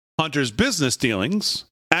Hunter's business dealings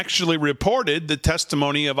actually reported the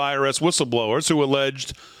testimony of IRS whistleblowers who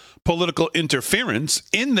alleged political interference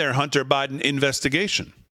in their Hunter Biden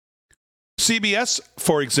investigation. CBS,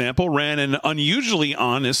 for example, ran an unusually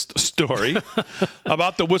honest story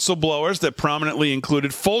about the whistleblowers that prominently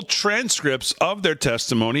included full transcripts of their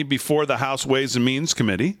testimony before the House Ways and Means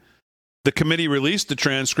Committee. The committee released the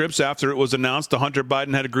transcripts after it was announced that Hunter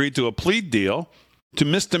Biden had agreed to a plea deal to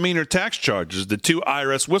misdemeanor tax charges. The two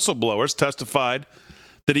IRS whistleblowers testified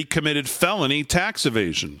that he committed felony tax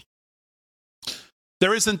evasion.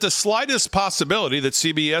 There isn't the slightest possibility that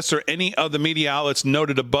CBS or any of the media outlets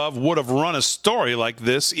noted above would have run a story like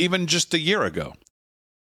this even just a year ago.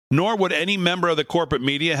 Nor would any member of the corporate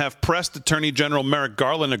media have pressed Attorney General Merrick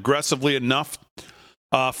Garland aggressively enough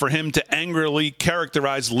for him to angrily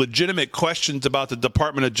characterize legitimate questions about the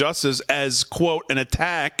Department of Justice as, quote, an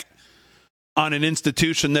attack on an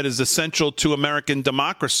institution that is essential to American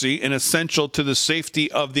democracy and essential to the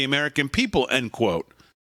safety of the American people, end quote.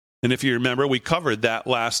 And if you remember, we covered that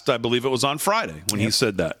last, I believe it was on Friday when he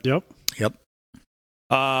said that. Yep.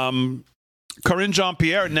 Karine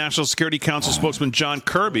Jean-Pierre, National Security Council spokesman John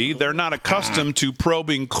Kirby, they're not accustomed to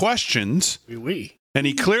probing questions, and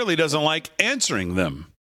he clearly doesn't like answering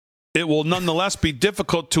them. It will nonetheless be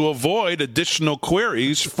difficult to avoid additional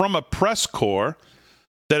queries from a press corps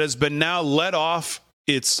that has been now let off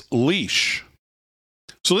its leash.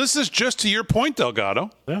 So this is just to your point,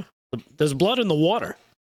 Delgado. Yeah. There's blood in the water.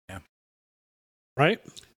 Right?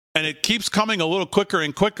 And it keeps coming a little quicker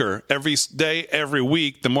and quicker every day, every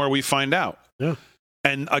week, the more we find out. Yeah.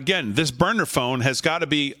 And again, this burner phone has got to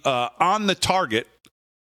be on the target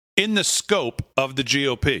in the scope of the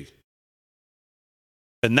GOP.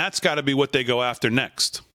 And that's got to be what they go after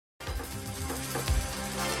next.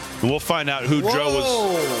 And we'll find out who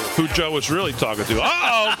Joe was really talking to.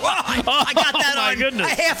 Uh-oh! I got that my on goodness.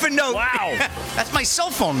 a half a note. Wow. That's my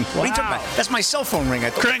cell phone. What are you talking about? That's my cell phone ring.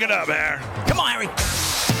 Crank it up, Harry. Come on, Harry.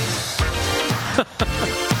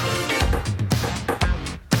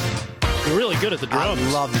 You're really good at the drums.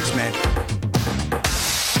 I love this, man.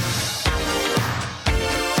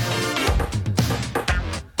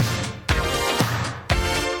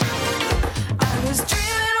 I was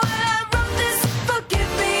dreaming when I wrote this. Forgive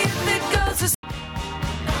me if it goes as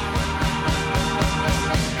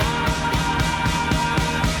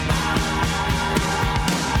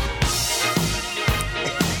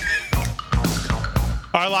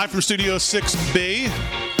All right, live from Studio 6B,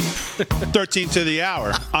 13 to the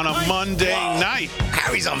hour on a Monday night.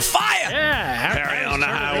 Harry's on fire. Yeah. Harry on the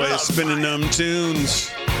highway spinning them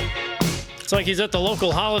tunes. It's like he's at the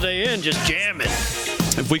local Holiday Inn just jamming.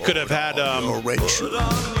 If we could have had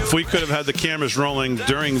the cameras rolling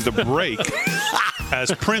during the break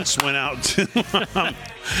as Prince went out to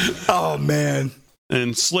Oh, man.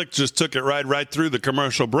 and Slick just took it right through the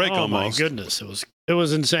commercial break almost. Oh, my goodness. It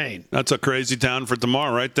was insane. That's a crazy town for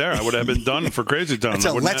tomorrow right there. I would have been done for Crazy Town. It's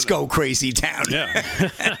a let's go crazy town. Yeah.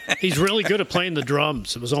 He's really good at playing the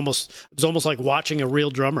drums. It was almost like watching a real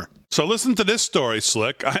drummer. So listen to this story,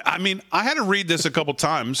 Slick. I mean, I had to read this a couple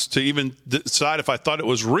times to even decide if I thought it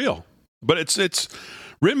was real. But it's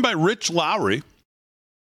written by Rich Lowry,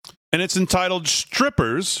 and it's entitled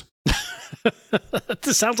Strippers.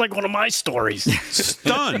 This sounds like one of my stories.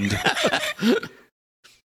 Stunned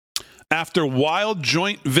after wild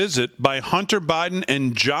joint visit by Hunter Biden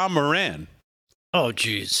and Ja Moran. Oh,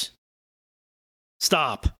 geez.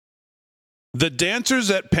 Stop. The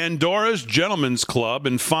dancers at Pandora's Gentlemen's Club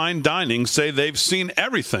and Fine Dining say they've seen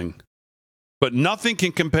everything, but nothing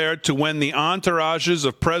can compare to when the entourages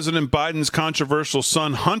of President Biden's controversial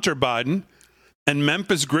son, Hunter Biden, and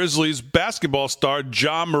Memphis Grizzlies basketball star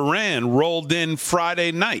Ja Moran rolled in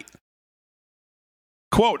Friday night.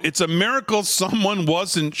 Quote, "It's a miracle someone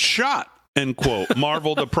wasn't shot," end quote,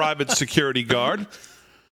 marveled a private security guard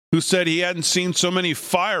who said he hadn't seen so many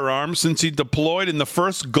firearms since he deployed in the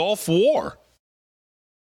first Gulf War.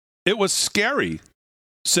 "It was scary,"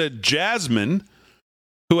 said Jasmine,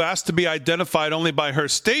 who asked to be identified only by her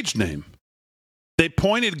stage name. "They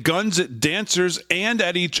pointed guns at dancers and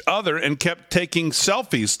at each other and kept taking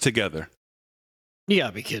selfies together." You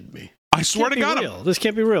gotta be kidding me. I swear to God. Real. This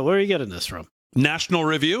can't be real. Where are you getting this from? National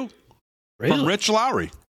Review from Rich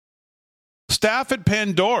Lowry. Staff at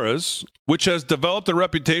Pandora's, which has developed a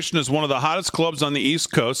reputation as one of the hottest clubs on the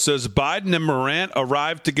East Coast, says Biden and Morant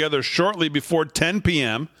arrived together shortly before 10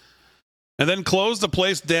 p.m. and then closed the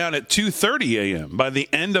place down at 2:30 a.m. By the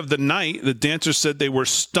end of the night, the dancers said they were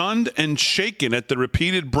stunned and shaken at the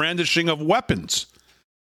repeated brandishing of weapons.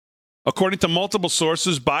 According to multiple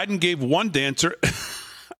sources, Biden gave one dancer...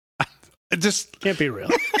 It just can't be real.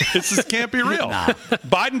 This just can't be real.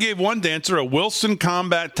 Biden gave one dancer a Wilson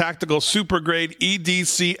Combat Tactical Super Grade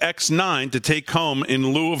EDC X9 to take home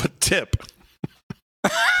in lieu of a tip.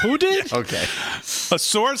 Who did? Okay. A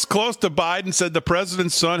source close to Biden said the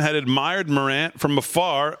president's son had admired Morant from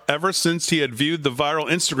afar ever since he had viewed the viral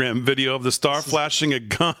Instagram video of the star flashing a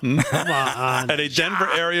gun at a Denver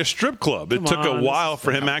area strip club. It took a while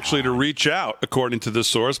for him actually to reach out, according to the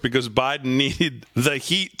source, because Biden needed the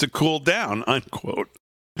heat to cool down, unquote.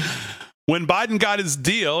 When Biden got his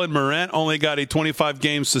deal and Morant only got a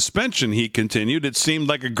 25-game suspension, he continued, it seemed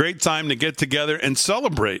like a great time to get together and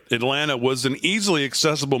celebrate. Atlanta was an easily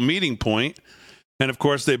accessible meeting point, and of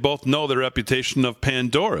course, they both know the reputation of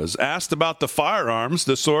Pandora's. Asked about the firearms,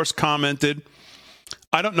 the source commented,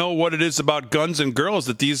 "I don't know what it is about guns and girls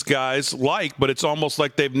that these guys like, but it's almost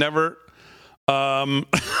like they've never..."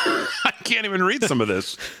 I can't even read some of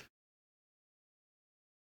this.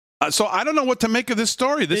 So I don't know what to make of this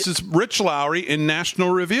story. This is Rich Lowry in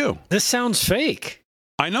National Review. This sounds fake.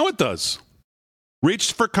 I know it does.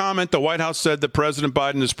 Reached for comment, the White House said that President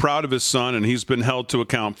Biden is proud of his son and he's been held to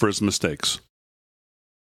account for his mistakes.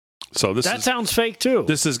 So that sounds fake too.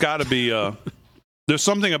 This has got to be. There's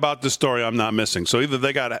something about this story I'm not missing. So either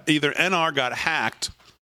NR got hacked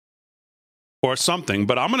or something.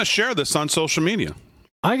 But I'm going to share this on social media.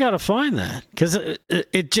 I got to find that because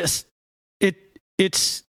it's.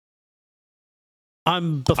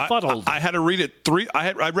 I'm befuddled. I had to read it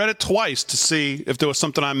I read it twice to see if there was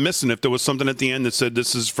something I'm missing. If there was something at the end that said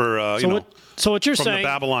this is for So what you're from saying, the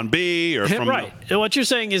Babylon Bee or from right? What you're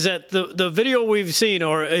saying is that the video we've seen,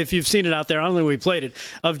 or if you've seen it out there, I don't think we played it,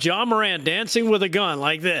 of Ja Morant dancing with a gun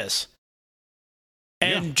like this,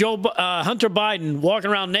 and Hunter Biden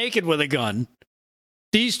walking around naked with a gun.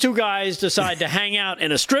 These two guys decide to hang out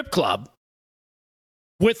in a strip club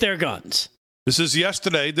with their guns. This is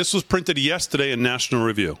yesterday. This was printed yesterday in National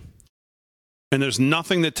Review. And there's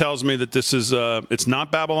nothing that tells me that this is, it's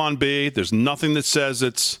not Babylon Bee. There's nothing that says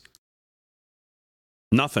it's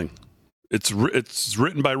nothing. It's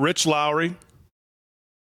written by Rich Lowry.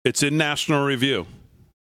 It's in National Review.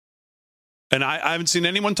 And I haven't seen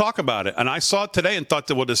anyone talk about it. And I saw it today and thought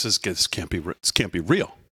that, well, this can't be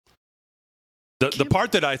real. The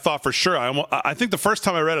part that I thought for sure, I think the first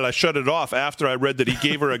time I read it, I shut it off after I read that he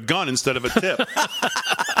gave her a gun instead of a tip.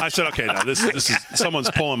 I said, okay, now this is someone's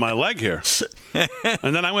pulling my leg here.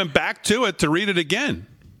 And then I went back to it to read it again.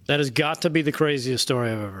 That has got to be the craziest story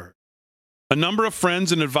I've ever heard. A number of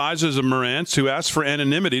friends and advisors of Morant's who asked for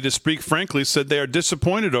anonymity to speak frankly said they are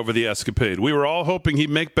disappointed over the escapade. We were all hoping he'd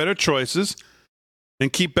make better choices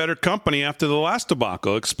and keep better company after the last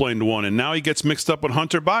debacle, explained one. And now he gets mixed up with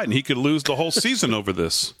Hunter Biden. He could lose the whole season over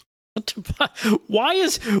this. Why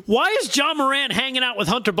is Ja Morant hanging out with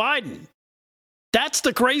Hunter Biden? That's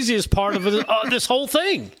the craziest part of this whole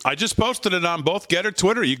thing. I just posted it on both Getter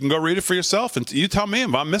Twitter. You can go read it for yourself, and you tell me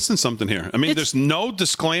if I'm missing something here. I mean, there's no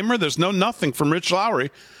disclaimer. There's no nothing from Rich Lowry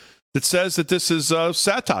that says that this is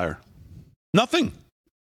satire. Nothing.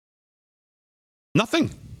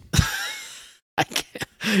 Nothing. I can't.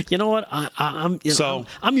 You know what?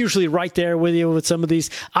 I'm usually right there with you with some of these.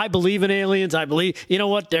 I believe in aliens. I believe. You know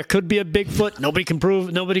what? There could be a Bigfoot.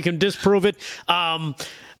 Nobody can disprove it. But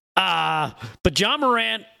Ja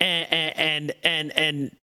Morant and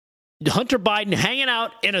Hunter Biden hanging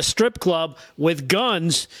out in a strip club with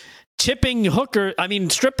guns tipping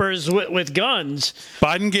strippers with guns.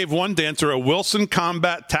 Biden gave one dancer a Wilson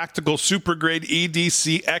Combat Tactical Super Grade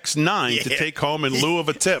EDC X9 to take home in lieu of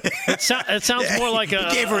a tip. It sounds more like a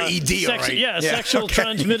gave her ED, all right. sexual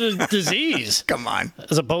transmitted disease. Come on.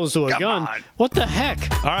 As opposed to a gun. on. What the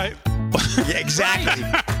heck? All right. Yeah, exactly.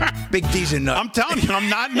 Big D's a nut. I'm telling you, I'm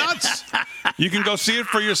not nuts. You can go see it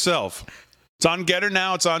for yourself. It's on Getter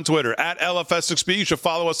now. It's on Twitter at LFS6B. You should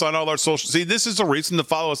follow us on all our social. See, this is a reason to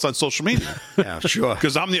follow us on social media. Yeah, sure.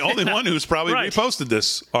 Because I'm the only one who's probably Right. reposted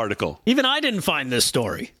this article. Even I didn't find this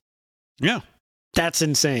story. Yeah. That's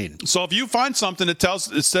insane. So if you find something that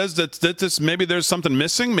says that this maybe there's something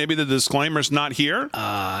missing, maybe the disclaimer's not here,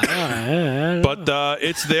 but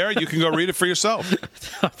it's there. You can go read it for yourself.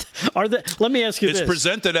 Let me ask you It's this.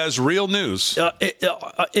 presented as real news.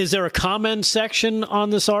 Is there a comment section on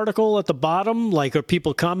this article at the bottom? Like, are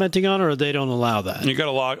people commenting on it, or they don't allow that? You got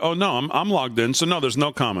to log. Oh no, I'm logged in. So no, there's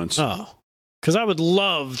no comments. Oh, because I would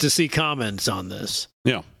love to see comments on this.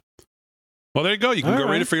 Yeah. Well, there you go. You can All go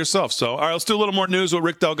right. read it for yourself. So, all right, let's do a little more news with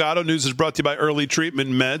Rick Delgado. News is brought to you by Early Treatment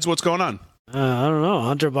Meds. What's going on? I don't know.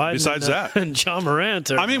 Hunter Biden Besides that. and John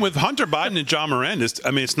Morant. I mean, with Hunter Biden and John Moran,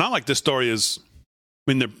 it's not like this story is.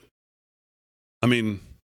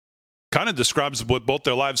 Kind of describes what both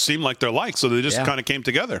their lives seem like they're like. So they just kind of came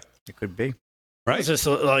together, It could be. right? Is this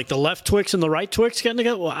like the left Twix and the right Twix getting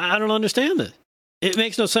together? Well, I don't understand it. It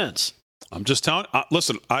makes no sense. I'm just telling.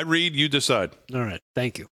 Listen, I read, you decide. All right.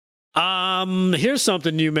 Thank you. Here's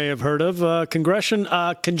something you may have heard of.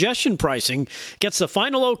 Congestion pricing gets the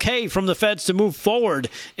final okay from the feds to move forward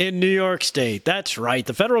in New York State. That's right.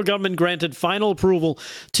 The federal government granted final approval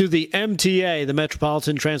to the MTA, the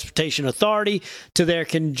Metropolitan Transportation Authority, to their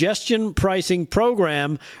congestion pricing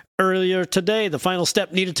program earlier today. The final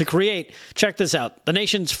step needed to create, check this out, the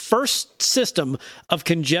nation's first system of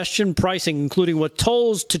congestion pricing, including what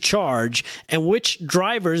tolls to charge and which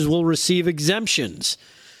drivers will receive exemptions.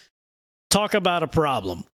 Talk about a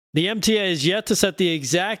problem. The MTA is yet to set the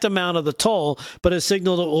exact amount of the toll, but has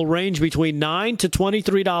signaled it will range between $9 to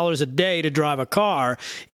 $23 a day to drive a car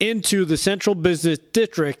into the central business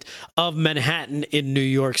district of Manhattan in New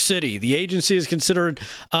York City. The agency is considering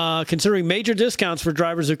major discounts for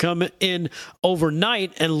drivers who come in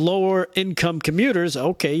overnight and lower income commuters.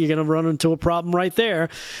 Okay, you're going to run into a problem right there.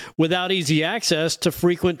 Without easy access to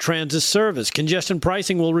frequent transit service. Congestion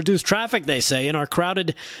pricing will reduce traffic, they say, in our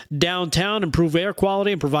crowded downtown, improve air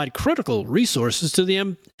quality, and provide critical resources to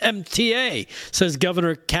the MTA, says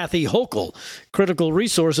Governor Kathy Hochul. Critical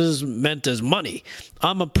resources meant as money.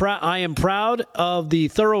 I am proud of the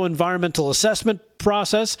thorough environmental assessment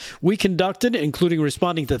process we conducted, including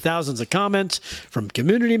responding to thousands of comments from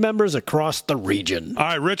community members across the region. All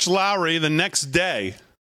right, Rich Lowry, the next day,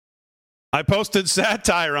 I posted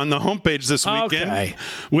satire on the homepage this weekend,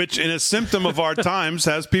 which, in a symptom of our times,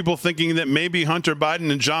 has people thinking that maybe Hunter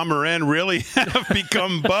Biden and John Moran really have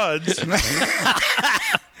become buds.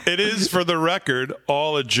 It is, for the record,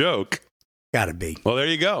 all a joke. Gotta be. Well, there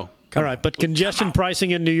you go. All right, but congestion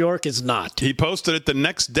pricing in New York is not. He posted it the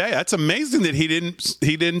next day. That's amazing that he didn't.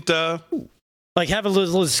 Like, have a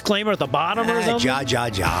little disclaimer at the bottom or something?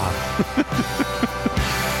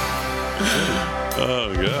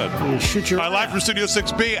 Oh, God. Shoot your All right, live from Studio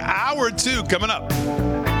 6B, hour 2 coming up.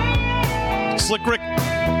 Slick Rick.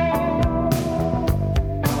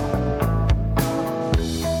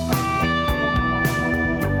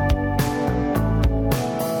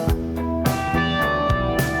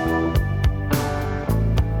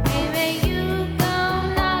 Baby, you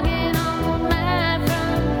come knocking on my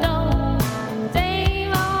front door.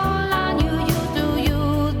 Same old line you used to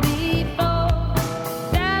use before.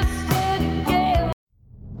 That's what you.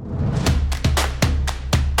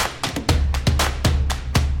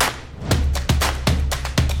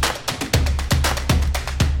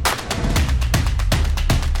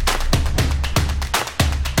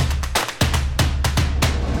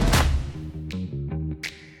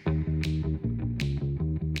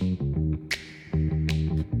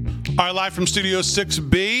 All right, live from Studio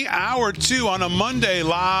 6B, hour 2 on a Monday.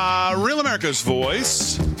 Real America's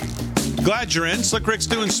Voice. Glad you're in. Slick Rick's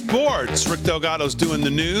doing sports. Rick Delgado's doing the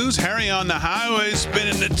news. Harry on the highway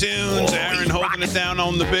spinning the tunes. Aaron holding it down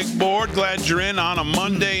on the big board. Glad you're in on a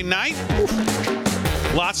Monday night.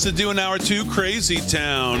 Lots to do in hour 2. Crazy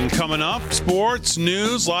Town coming up. Sports,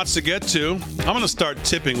 news, lots to get to. I'm going to start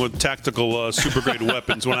tipping with tactical super grade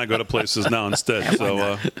weapons when I go to places now instead.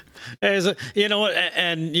 So, you know what?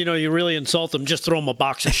 And, you know, you really insult them, just throw them a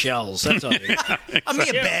box of shells. That's all you I mean,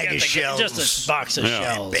 a bag of shells. Just a box of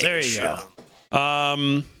shells. There you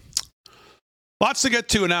go. Lots to get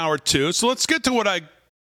to in hour 2. So let's get to what I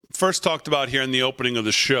first talked about here in the opening of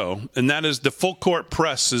the show, and that is the full court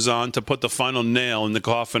press is on to put the final nail in the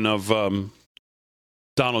coffin of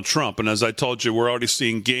Donald Trump. And as I told you, we're already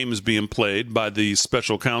seeing games being played by the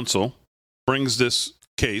special counsel. Brings this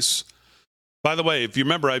case. By the way, if you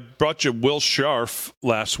remember, I brought you Will Scharf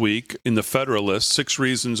last week in the Federalist, 6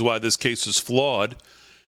 reasons why this case is flawed.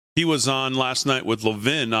 He was on last night with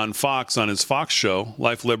Levin on Fox, on his Fox show,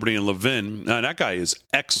 Life, Liberty, and Levin. Now, that guy is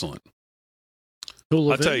excellent.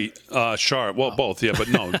 I'll tell you, Scharf. Well, both, yeah, but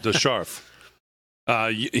no, the Scharf.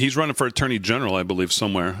 He's running for Attorney General, I believe,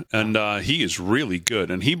 somewhere. And he is really good.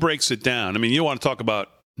 And he breaks it down. I mean, you want to talk about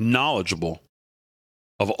knowledgeable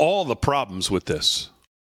of all the problems with this.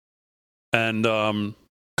 And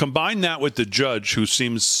combine that with the judge, who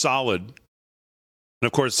seems solid. And,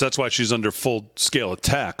 of course, that's why she's under full-scale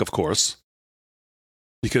attack, of course,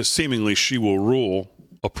 because seemingly she will rule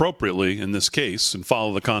appropriately in this case and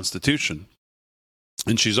follow the Constitution.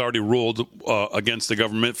 And she's already ruled against the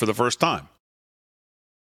government for the first time.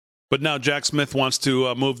 But now Jack Smith wants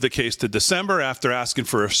to move the case to December after asking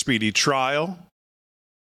for a speedy trial.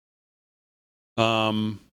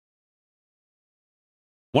 One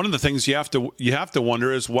of the things you have to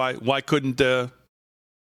wonder is why couldn't is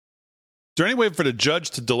there any way for the judge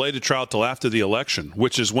to delay the trial till after the election,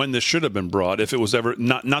 which is when this should have been brought, if it was ever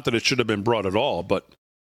not that it should have been brought at all, but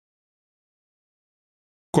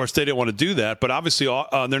of course they didn't want to do that. But obviously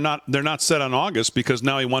they're not set on August because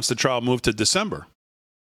now he wants the trial moved to December,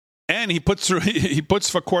 and he puts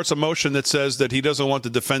for courts a motion that says that he doesn't want the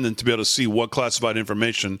defendant to be able to see what classified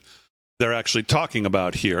information they're actually talking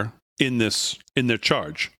about here in their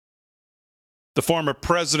charge. The former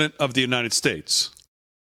president of the United States.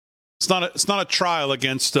 It's not a trial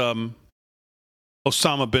against Osama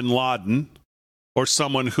bin Laden or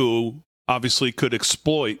someone who obviously could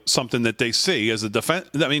exploit something that they see as a defense.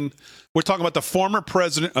 I mean, we're talking about the former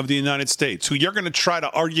president of the United States, who you're going to try to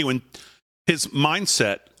argue in his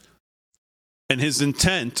mindset and his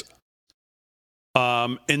intent,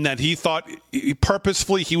 in that he thought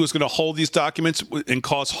purposefully he was going to hold these documents and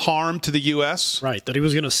cause harm to the U.S. Right, that he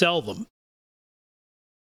was going to sell them.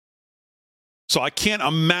 So I can't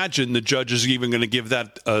imagine the judge is even going to give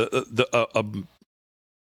that a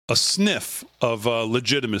sniff of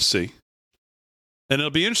legitimacy. And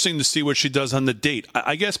it'll be interesting to see what she does on the date.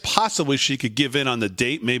 I guess possibly she could give in on the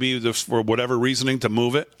date, maybe for whatever reasoning to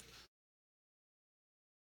move it.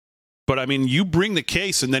 But I mean, you bring the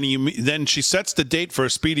case, and then she sets the date for a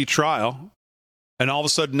speedy trial, and all of a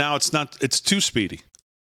sudden now it's too speedy.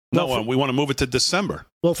 No, we want to move it to December.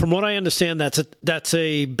 Well, from what I understand, that's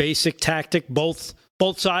a basic tactic. Both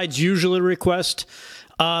sides usually request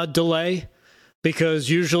delay because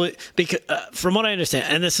from what I understand,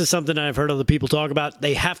 and this is something I've heard other people talk about,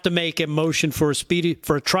 they have to make a motion for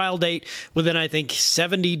a trial date within, I think,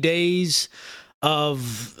 70 days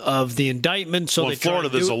of the indictment. So in Florida,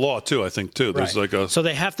 there's a law too. I think too. There's so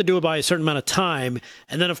they have to do it by a certain amount of time,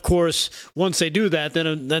 and then of course once they do that,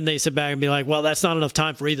 then they sit back and be like, well, that's not enough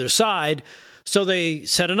time for either side, so they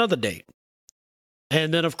set another date,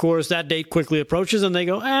 and then of course that date quickly approaches, and they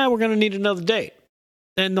go, we're going to need another date,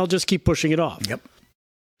 and they'll just keep pushing it off. Yep.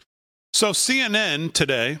 So CNN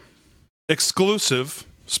today, exclusive,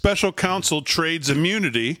 special counsel trades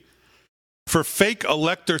immunity for fake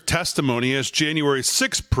elector testimony as January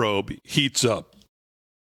 6th probe heats up.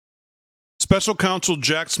 Special counsel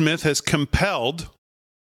Jack Smith has compelled,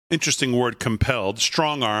 interesting word, compelled,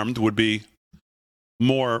 strong-armed would be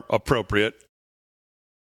more appropriate,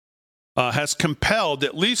 has compelled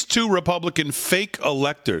at least 2 Republican fake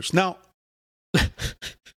electors. Now,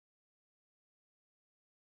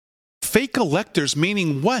 fake electors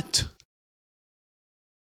meaning what?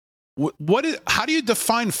 How do you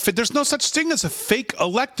define? There's no such thing as a fake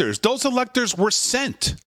electors. Those electors were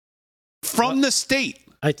sent from the state.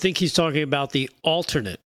 I think he's talking about the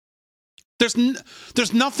alternate. There's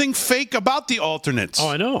nothing fake about the alternates. Oh,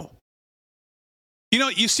 I know. You know,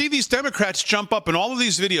 you see these Democrats jump up in all of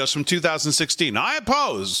these videos from 2016. I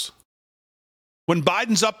oppose. When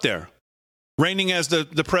Biden's up there, reigning as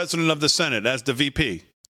the president of the Senate, as the VP.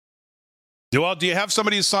 Do you have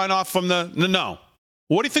somebody sign off from the... No.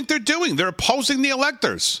 What do you think they're doing? They're opposing the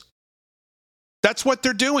electors. That's what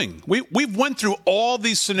they're doing. We've went through all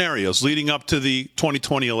these scenarios leading up to the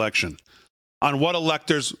 2020 election on what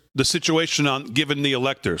electors, the situation on given the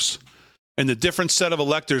electors and the different set of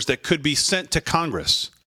electors that could be sent to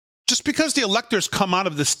Congress. Just because the electors come out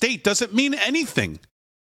of the state doesn't mean anything.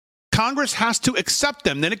 Congress has to accept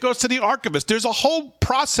them. Then it goes to the archivist. There's a whole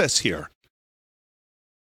process here.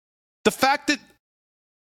 The fact that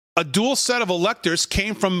a dual set of electors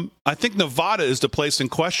came from, I think Nevada is the place in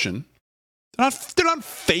question, They're not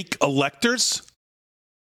fake electors.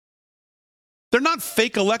 They're not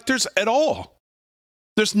fake electors at all.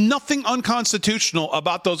 There's nothing unconstitutional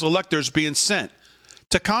about those electors being sent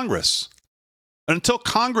to Congress. And until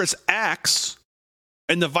Congress acts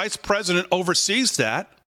and the vice president oversees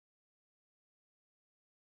that,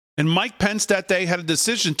 and Mike Pence that day had a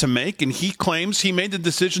decision to make, and he claims he made the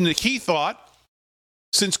decision that he thought,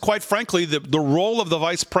 since quite frankly, the role of the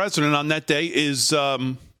vice president on that day is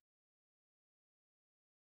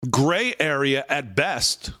gray area at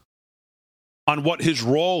best on what his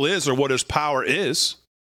role is or what his power is.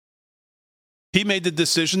 He made the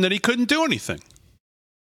decision that he couldn't do anything.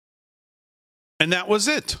 And that was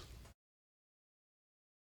it.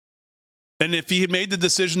 And if he had made the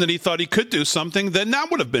decision that he thought he could do something, then that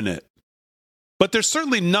would have been it. But there's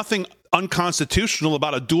certainly nothing unconstitutional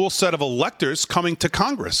about a dual set of electors coming to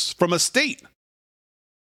Congress from a state.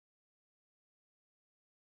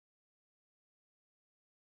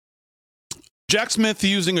 Jack Smith,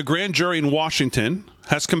 using a grand jury in Washington,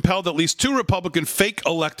 has compelled at least 2 Republican fake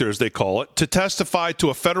electors, they call it, to testify to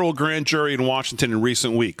a federal grand jury in Washington in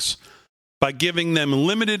recent weeks by giving them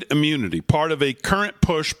limited immunity, part of a current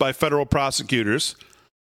push by federal prosecutors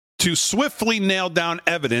to swiftly nail down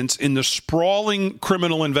evidence in the sprawling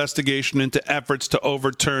criminal investigation into efforts to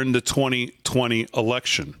overturn the 2020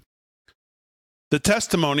 election. The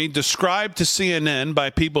testimony, described to CNN by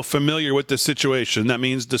people familiar with the situation, that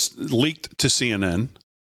means leaked to CNN,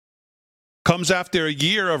 comes after a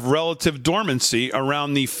year of relative dormancy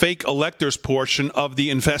around the fake electors portion of the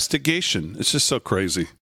investigation. It's just so crazy.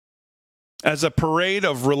 As a parade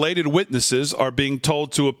of related witnesses are being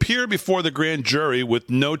told to appear before the grand jury with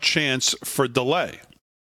no chance for delay.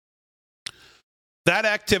 That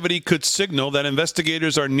activity could signal that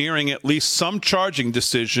investigators are nearing at least some charging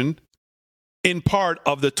decision in part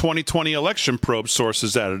of the 2020 election probe,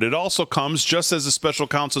 sources added. It also comes just as the special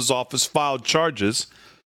counsel's office filed charges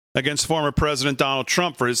against former President Donald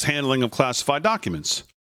Trump for his handling of classified documents.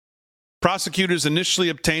 Prosecutors initially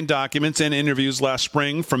obtained documents and interviews last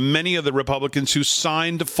spring from many of the Republicans who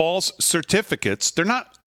signed false certificates. They're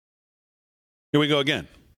not, here we go again.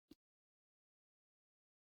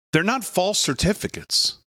 They're not false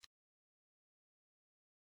certificates.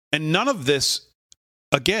 And none of this,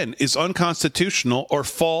 again, is unconstitutional or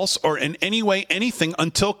false or in any way anything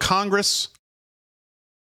until Congress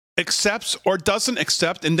accepts or doesn't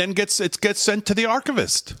accept and then gets sent to the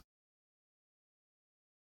archivist.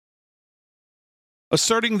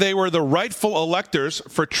 Asserting they were the rightful electors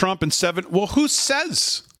for Trump and 7. Well, who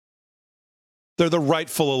says they're the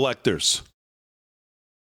rightful electors?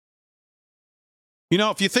 You know,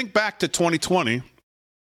 if you think back to 2020,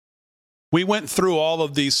 we went through all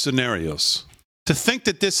of these scenarios. To think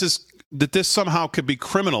that this somehow could be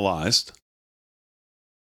criminalized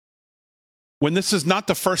when this is not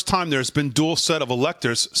the first time there's been dual set of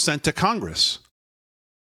electors sent to Congress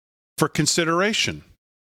for consideration.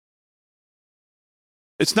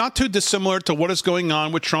 It's not too dissimilar to what is going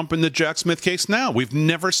on with Trump in the Jack Smith case now. We've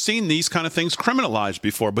never seen these kind of things criminalized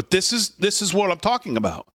before, but this is what I'm talking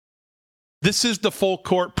about. This is the full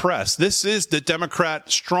court press. This is the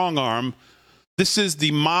Democrat strong arm. This is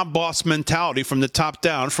the mob boss mentality from the top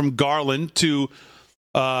down, from Garland to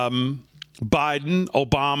Biden,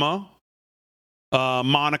 Obama,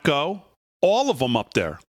 Monaco, all of them up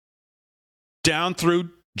there, down through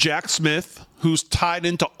Jack Smith, who's tied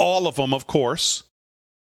into all of them, of course,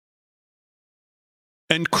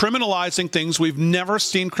 and criminalizing things we've never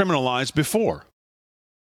seen criminalized before.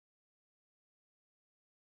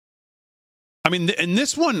 I mean, and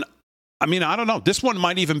this one, I mean, I don't know. This one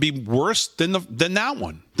might even be worse than that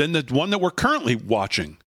one, than the one that we're currently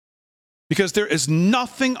watching. Because there is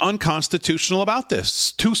nothing unconstitutional about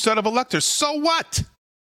this. 2 set of electors. So what?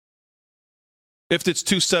 If it's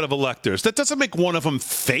 2 set of electors. That doesn't make one of them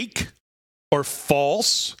fake or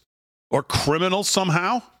false or criminal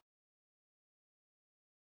somehow.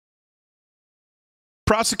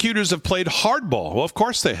 Prosecutors have played hardball. Well, of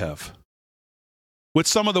course they have. With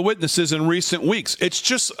some of the witnesses in recent weeks. It's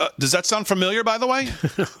just, does that sound familiar, by the way?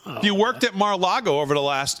 If you worked at Mar-a-Lago over the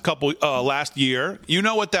last year, you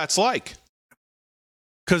know what that's like.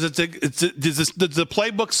 Because does the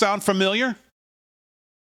playbook sound familiar?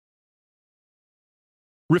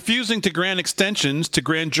 Refusing to grant extensions to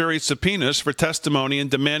grand jury subpoenas for testimony and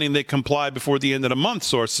demanding they comply before the end of the month,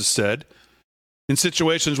 sources said. In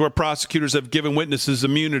situations where prosecutors have given witnesses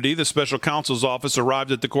immunity, the special counsel's office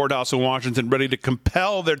arrived at the courthouse in Washington ready to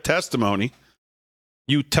compel their testimony.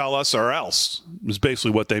 You tell us or else, is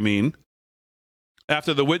basically what they mean.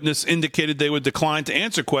 After the witness indicated they would decline to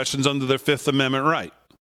answer questions under their Fifth Amendment right.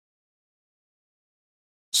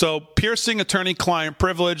 So piercing attorney-client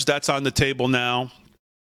privilege, that's on the table now.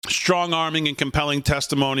 Strong-arming and compelling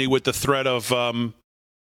testimony with the threat of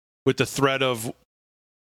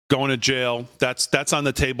going to jail, that's on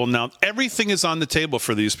the table now. Everything is on the table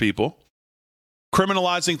for these people.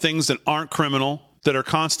 Criminalizing things that aren't criminal, that are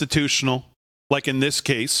constitutional, like in this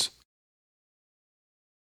case.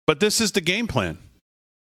 But this is the game plan.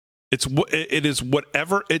 It is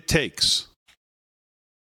whatever it takes.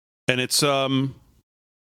 And it's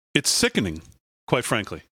sickening, quite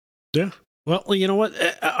frankly. Yeah. Well, you know what?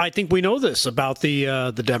 I think we know this about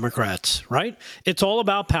the Democrats, right? It's all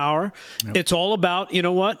about power. Yep. It's all about, you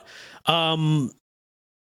know what?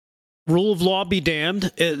 Rule of law be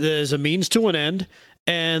damned. There's a means to an end,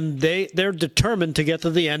 and they're determined to get to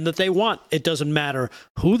the end that they want. It doesn't matter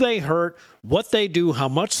who they hurt, what they do, how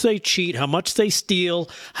much they cheat, how much they steal,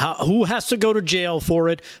 who has to go to jail for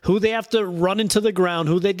it, who they have to run into the ground,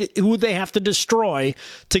 who they have to destroy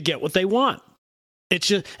to get what they want. It's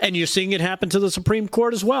just, and you're seeing it happen to the Supreme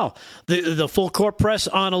Court as well. The full court press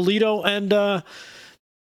on Alito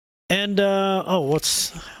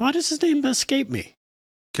why does his name escape me?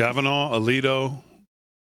 Kavanaugh, Alito,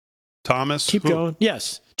 Thomas. Keep going.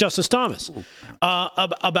 Yes, Justice Thomas.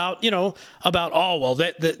 About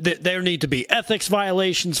there need to be ethics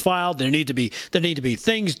violations filed. There need to be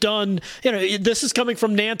things done. This is coming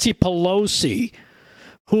from Nancy Pelosi,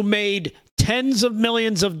 who made tens of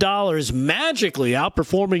millions of dollars magically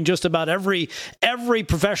outperforming just about every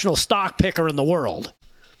professional stock picker in the world.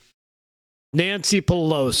 Nancy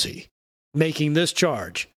Pelosi making this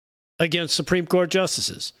charge against Supreme Court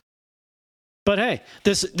justices. But hey,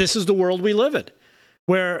 this is the world we live in,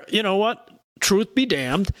 where, you know what? Truth be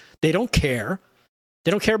damned, they don't care. They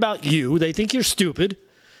don't care about you. They think you're stupid,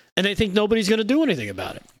 and they think nobody's going to do anything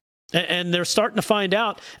about it. And they're starting to find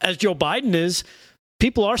out, as Joe Biden is.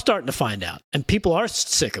 People are starting to find out, and people are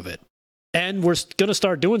sick of it. And we're going to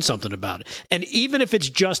start doing something about it. And even if it's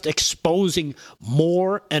just exposing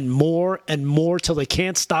more and more and more till they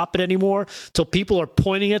can't stop it anymore, till people are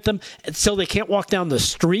pointing at them, and so they can't walk down the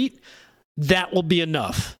street, that will be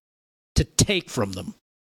enough to take from them.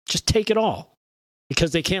 Just take it all.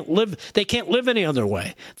 Because they can't live any other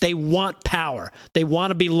way. They want power. They want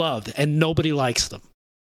to be loved, and nobody likes them.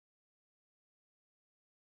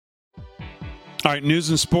 All right, news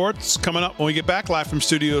and sports coming up when we get back live from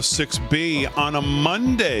Studio 6B on a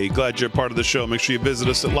Monday. Glad you're part of the show. Make sure you visit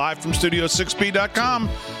us at livefromstudio6b.com.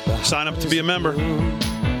 Sign up to be a member.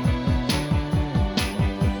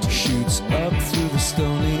 Shoots up through the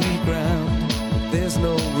stony ground. There's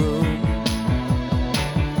no room,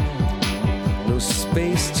 no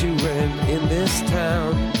space to rent in this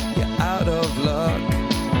town. You're out of luck,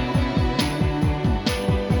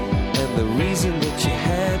 and the reason that you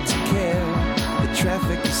had to care.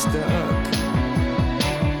 Traffic is stuck,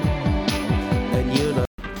 and you're not.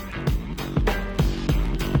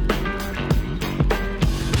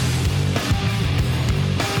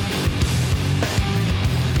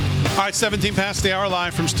 All right, 17 past the hour,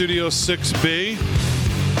 live from Studio 6B.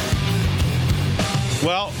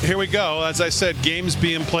 Well, here we go. As I said, games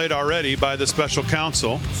being played already by the special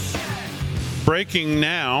counsel. Breaking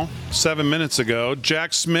now, 7 minutes ago,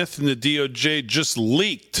 Jack Smith and the DOJ just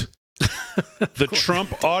leaked the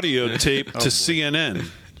Trump audio tape to CNN.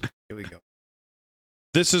 Here we go.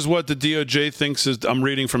 This is what the DOJ thinks is, I'm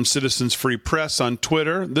reading from Citizens Free Press on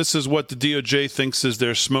Twitter. This is what the DOJ thinks is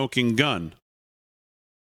their smoking gun.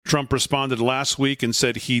 Trump responded last week and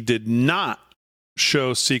said he did not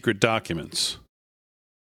show secret documents.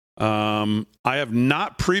 I have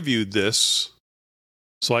not previewed this,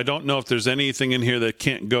 so I don't know if there's anything in here that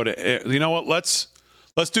can't go to air. You know what? Let's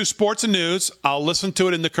do sports and news. I'll listen to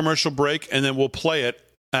it in the commercial break, and then we'll play it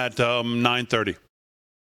at 9:30.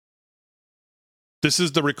 This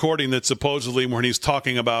is the recording that supposedly when he's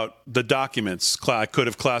talking about the documents. I could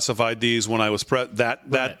have classified these when I was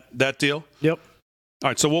that deal. Yep. All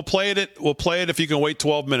right, so we'll play it. We'll play it if you can wait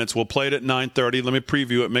 12 minutes. We'll play it at 9:30. Let me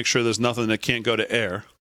preview it. Make sure there's nothing that can't go to air.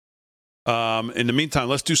 In the meantime,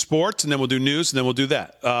 let's do sports, and then we'll do news, and then we'll do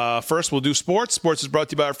that. First, we'll do sports. Sports is brought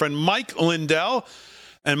to you by our friend Mike Lindell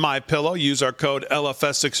and MyPillow. Use our code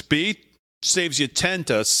LFS6B. Saves you 10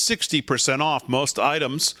 to 60% off most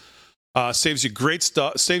items. Saves you great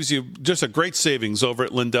stuff. Saves you just a great savings over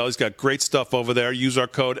at Lindell. He's got great stuff over there. Use our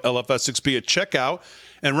code LFS6B at checkout.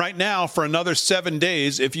 And right now, for another 7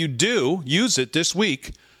 days, if you do use it this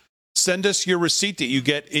week, send us your receipt that you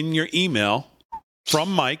get in your email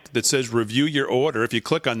from Mike that says review your order. If you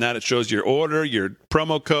click on that, it shows your order, your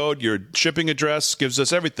promo code, your shipping address, gives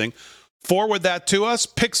us everything. Forward that to us.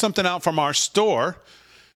 Pick something out from our store.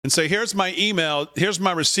 and say, here's my email, here's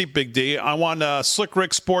my receipt, Big D. I want a Slick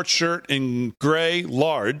Rick sports shirt in gray,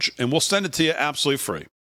 large, and we'll send it to you absolutely free.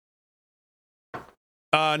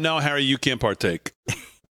 No, Harry, you can't partake.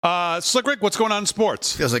 Slick Rick, what's going on in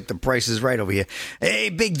sports? Feels like the price is right over here. Hey,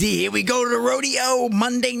 Big D, here we go to the rodeo.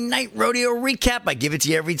 Monday night rodeo recap. I give it to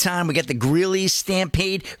you every time. We got the Greeley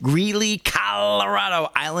Stampede, Greeley, Colorado,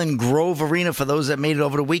 Island Grove Arena for those that made it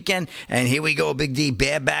over the weekend. And here we go, Big D,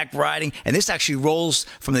 bareback riding. And this actually rolls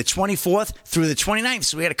from the 24th through the 29th.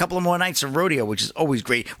 So we had a couple of more nights of rodeo, which is always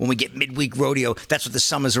great when we get midweek rodeo. That's what the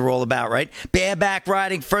summers are all about, right? Bareback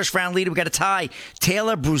riding, first round leader. We got a tie.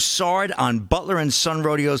 Taylor Broussard on Butler and Son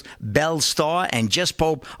Rodeo's Bell Star, and Jess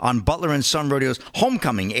Pope on Butler and Son Rodeo's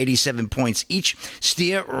Homecoming, 87 points each.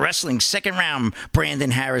 Steer wrestling, second round,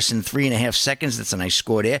 Brandon Harrison, 3.5 seconds. That's a nice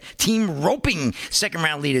score there. Team roping, second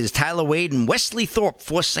round leaders, Tyler Wade and Wesley Thorpe,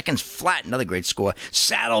 4 seconds flat. Another great score.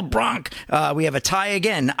 Saddle Bronc, we have a tie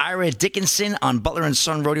again. Ira Dickinson on Butler and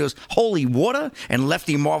Son Rodeo's Holy Water, and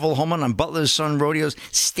Lefty Marvel Holman on Butler and Son Rodeo's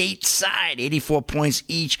Stateside, 84 points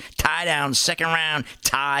each. Tie down, second round,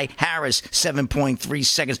 Ty Harris, 7.3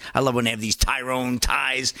 seconds. I love when they have these Tyrone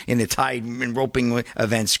ties in the tie and roping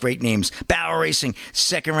events. Great names. Barrel racing,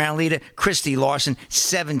 second round leader, Christy Larson,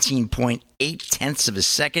 17.8 of a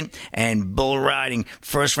second. And bull riding,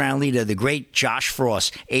 first round leader, the great Josh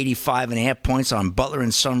Frost, 85.5 points on Butler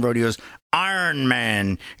and Son Rodeo's Iron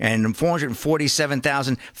Man, and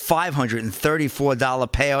 $447,534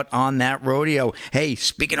 payout on that rodeo. Hey,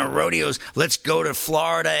 speaking of rodeos, let's go to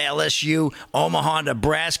Florida, LSU, Omaha,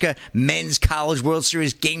 Nebraska, Men's College World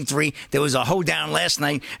Series Game 3. There was a hoedown last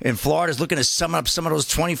night, and Florida's looking to sum up some of those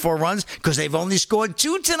 24 runs because they've only scored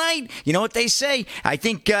 2 tonight. You know what they say? I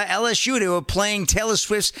think LSU, they were playing Taylor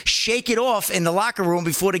Swift's Shake It Off in the locker room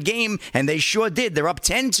before the game, and they sure did. They're up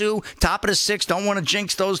 10-2, top of the 6th. Don't want to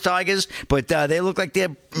jinx those Tigers, but they look like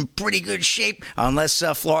they're in pretty good shape unless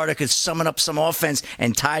Florida could summon up some offense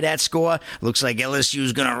and tie that score. Looks like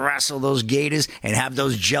LSU's going to wrestle those Gators and have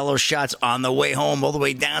those Jello shots on the way home all the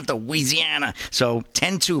way down to Louisiana. So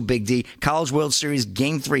 10-2, Big D. College World Series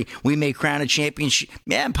Game 3. We may crown a championship,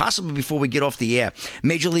 possibly before we get off the air.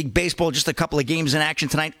 Major League Baseball, just a couple of games in action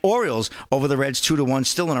tonight. Orioles over the Reds 2-1,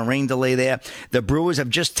 still in a rain delay there. The Brewers have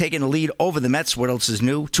just taken the lead over the Mets. What else is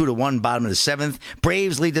new? 2-1, bottom of the 7th.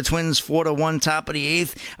 Braves lead the Twins 4-1, top of the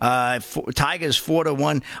 8th. Tigers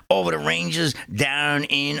 4-1 over the Rangers down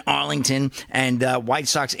in Arlington. And White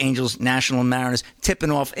Sox, Angels, National, and Mariners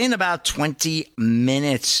tipping off in about 20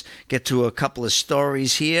 minutes. Get to a couple of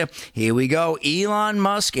stories here. Here we go. Elon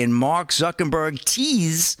Musk and Mark Zuckerberg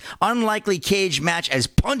tease unlikely cage match as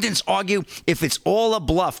pundits argue if it's all a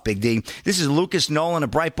bluff, Big D. This is Lucas Nolan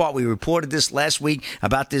of Breitbart. We reported this last week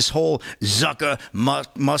about this whole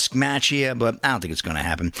Zucker-Musk match here, but I don't think it's going to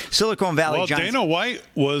happen. Silicon Valley Well, Giants. Dana White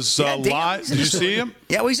was live. Did you see him?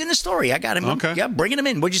 Yeah, well, he's in the story. I got him. Okay. Yeah, bringing him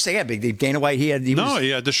in. What'd you say? Yeah, Big Dana White. He had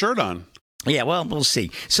the shirt on. Yeah, well, we'll see.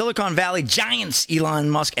 Silicon Valley giants Elon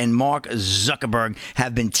Musk and Mark Zuckerberg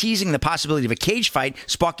have been teasing the possibility of a cage fight,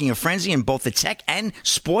 sparking a frenzy in both the tech and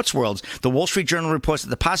sports worlds. The Wall Street Journal reports that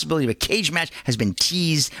the possibility of a cage match has been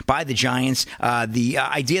teased by the giants. The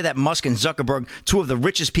idea that Musk and Zuckerberg, two of the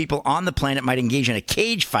richest people on the planet, might engage in a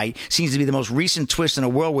cage fight seems to be the most recent twist in a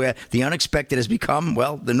world where the unexpected has become,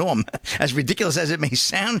 well, the norm. As ridiculous as it may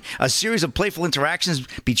sound, a series of playful interactions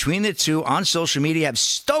between the two on social media have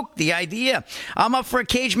stoked the idea. I'm up for a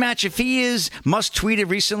cage match if he is. Musk tweeted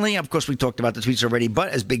recently. Of course, we talked about the tweets already, but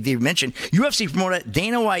as Big Dave mentioned, UFC promoter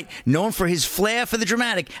Dana White, known for his flair for the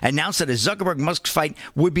dramatic, announced that a Zuckerberg-Musk fight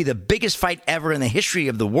would be the biggest fight ever in the history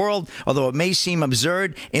of the world. Although it may seem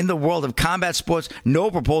absurd in the world of combat sports, no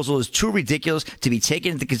proposal is too ridiculous to be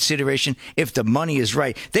taken into consideration if the money is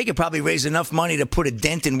right. They could probably raise enough money to put a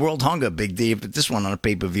dent in world hunger, Big Dave, but this one on a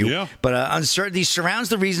pay-per-view. Yeah. But uncertainty surrounds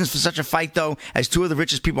the reasons for such a fight, though, as two of the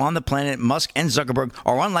richest people on the planet, Musk and Zuckerberg,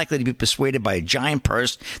 are unlikely to be persuaded by a giant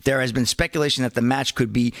purse. There has been speculation that the match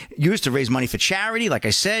could be used to raise money for charity, like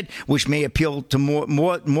I said, which may appeal to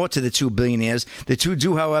more to the two billionaires. The two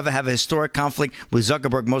do, however, have a historic conflict, with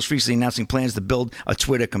Zuckerberg most recently announcing plans to build a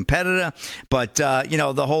Twitter competitor. But,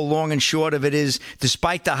 the whole long and short of it is,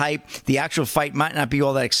 despite the hype, the actual fight might not be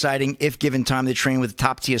all that exciting if given time to train with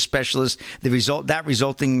top-tier specialists. That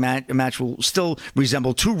resulting match will still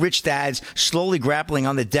resemble two rich dads slowly grappling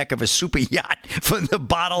on the deck of a super super yacht for the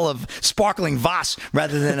bottle of sparkling Voss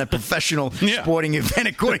rather than a professional sporting event,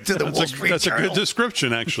 according to the Wall Street That's Journal. a good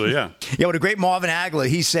description, actually, yeah. Yeah, what a great Marvin Hagler.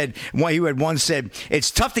 He said, he had once said,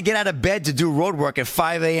 it's tough to get out of bed to do road work at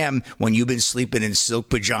 5 a.m. when you've been sleeping in silk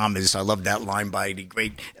pajamas. I love that line by the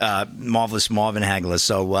great, marvelous Marvin Hagler.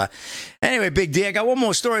 So, anyway, Big D, I got one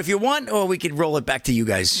more story if you want, or we could roll it back to you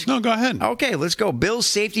guys. No, go ahead. Okay, let's go. Bills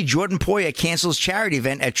safety Jordan Poyer cancels charity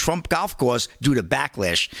event at Trump Golf Course due to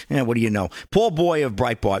backlash. What do you know? Paul Boy of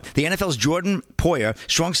Breitbart. The NFL's Jordan Poyer,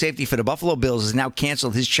 strong safety for the Buffalo Bills, has now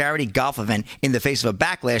canceled his charity golf event in the face of a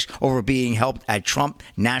backlash over being held at Trump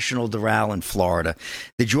National Doral in Florida.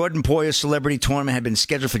 The Jordan Poyer Celebrity Tournament had been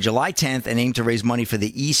scheduled for July 10th and aimed to raise money for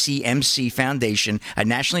the ECMC Foundation, a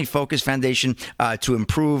nationally focused foundation to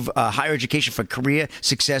improve higher education for career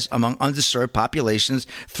success among underserved populations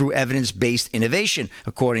through evidence-based innovation,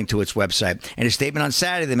 according to its website. In a statement on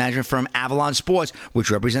Saturday, the management firm Avalon Sports, which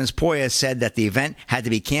represents Poyer, said that the event had to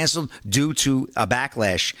be canceled due to a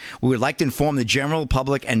backlash. We would like to inform the general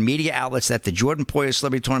public and media outlets that the Jordan Poyer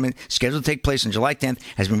Celebrity Tournament, scheduled to take place on July 10th,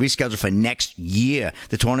 has been rescheduled for next year.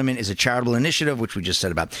 The tournament is a charitable initiative, which we just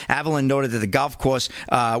said about. Avalon noted that the golf course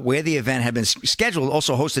where the event had been scheduled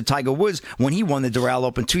also hosted Tiger Woods when he won the Doral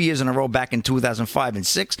Open 2 years in a row back in 2005 and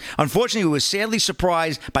 6. Unfortunately, we were sadly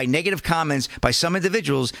surprised by negative comments by some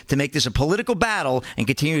individuals to make this a political battle and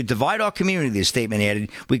continue to divide our community, the statement added.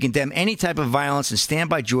 We condemn any type of violence and stand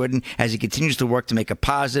by Jordan as he continues to work to make a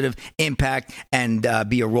positive impact and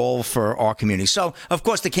be a role for our community. So, of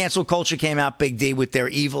course, the cancel culture came out, Big D, with their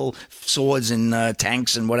evil swords and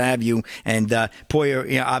tanks and what have you. And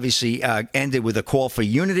Poyer, obviously ended with a call for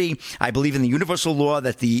unity. I believe in the universal law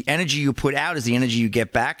that the energy you put out is the energy you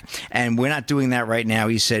get back. And we're not doing that right now.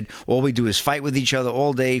 He said, all we do is fight with each other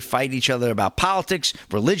all day, fight each other about politics,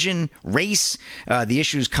 religion, race. The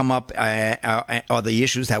issues come up are the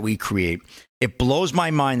issues that we create. It blows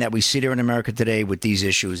my mind that we sit here in America today with these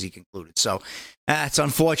issues, he concluded. So it's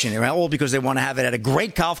unfortunate, right? All because they want to have it at a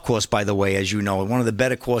great golf course, by the way, as you know, one of the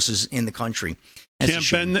better courses in the country.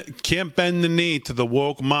 Can't bend the knee to the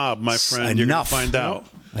woke mob, my friend. You're going to find out.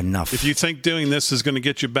 Enough. If you think doing this is going to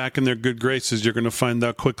get you back in their good graces, you're going to find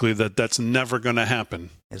out quickly that that's never going to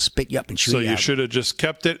happen. They'll spit you up and chew so you you out. should have just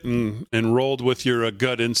kept it and rolled with your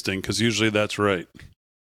gut instinct, because usually that's right.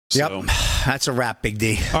 Yep, So, that's a wrap, Big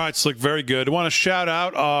D. all right, Slick, very good. I want to shout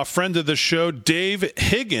out a friend of the show, Dave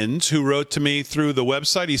Higgins, who wrote to me through the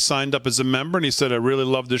website. He signed up as a member, and he said, I really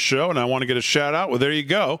love the show, and I want to get a shout out. Well, there you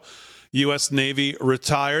go. U.S. Navy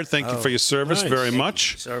retired. Thank you for your service very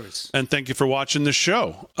much. Service. And thank you for watching the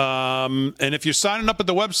show. And if you're signing up at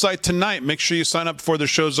the website tonight, make sure you sign up before the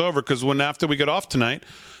show's over, because after we get off tonight,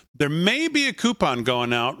 there may be a coupon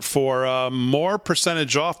going out for more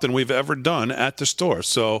percentage off than we've ever done at the store.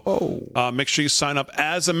 So make sure you sign up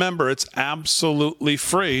as a member. It's absolutely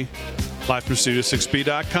free.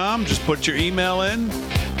 LiveFromStudio6B.com. Just put your email in,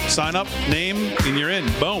 sign up, name, and you're in.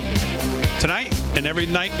 Boom. Tonight and every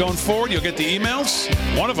night going forward, you'll get the emails.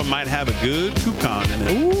 One of them might have a good coupon in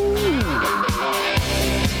it. Ooh.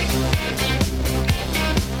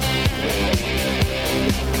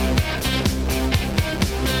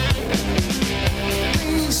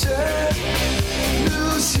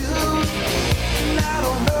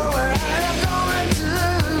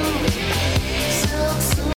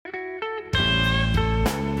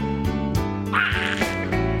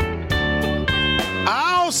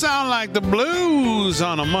 I'll sound like the blues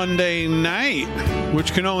on a Monday night,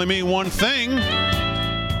 which can only mean one thing.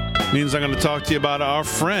 It means I'm going to talk to you about our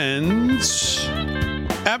friends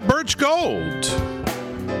at Birch Gold.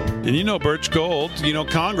 And you know Birch Gold,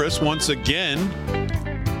 Congress once again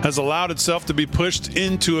has allowed itself to be pushed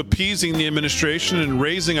into appeasing the administration and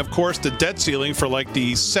raising, of course, the debt ceiling for like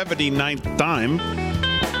the 79th time,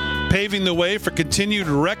 paving the way for continued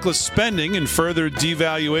reckless spending and further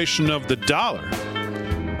devaluation of the dollar.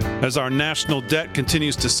 As our national debt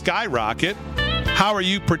continues to skyrocket, how are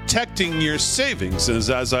you protecting your savings?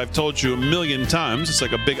 As I've told you a million times, it's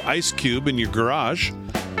like a big ice cube in your garage.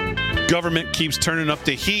 Government keeps turning up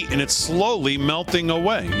the heat and it's slowly melting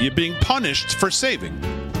away. You're being punished for saving.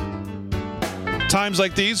 Times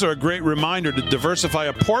like these are a great reminder to diversify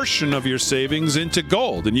a portion of your savings into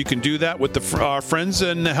gold, and you can do that with our friends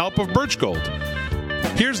and the help of Birch Gold.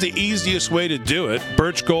 Here's the easiest way to do it.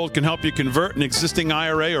 Birch Gold can help you convert an existing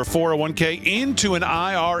IRA or 401k into an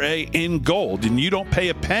IRA in gold, and you don't pay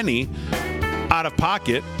a penny out of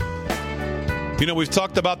pocket. We've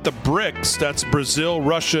talked about the BRICS. That's Brazil,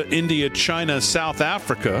 Russia, India, China, South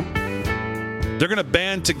Africa. They're going to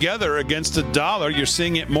band together against the dollar. You're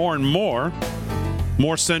seeing it more and more.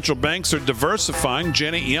 More central banks are diversifying.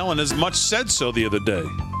 Janet Yellen has much said so the other day.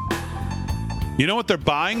 You know what they're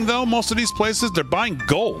buying, though, most of these places? They're buying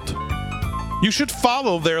gold. You should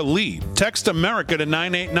follow their lead. Text America to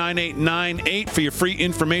 989898 for your free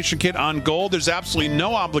information kit on gold. There's absolutely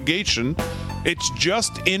no obligation. It's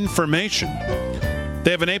just information. They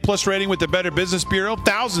have an A-plus rating with the Better Business Bureau.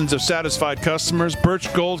 Thousands of satisfied customers.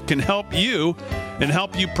 Birch Gold can help you and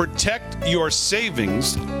help you protect your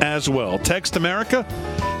savings as well. Text America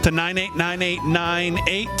to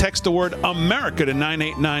 989898. Text the word America to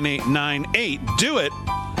 989898. Do it.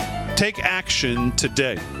 Take action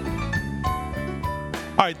today.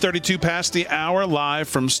 All right, 32 past the hour, live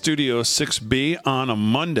from Studio 6B on a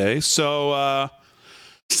Monday. So,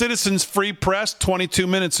 Citizens Free Press, 22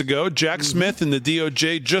 minutes ago, Jack Smith and the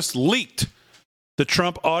DOJ just leaked the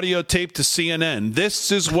Trump audio tape to CNN.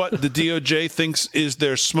 This is what the DOJ thinks is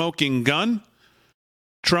their smoking gun.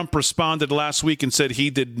 Trump responded last week and said he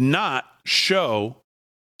did not show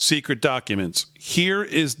secret documents. Here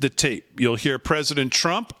is the tape. You'll hear President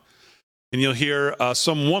Trump. And you'll hear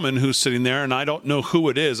some woman who's sitting there, and I don't know who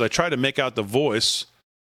it is. I try to make out the voice,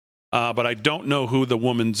 but I don't know who the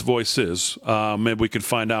woman's voice is. Maybe we can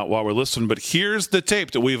find out while we're listening. But here's the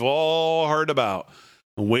tape that we've all heard about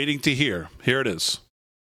and waiting to hear. Here it is.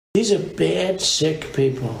 These are bad, sick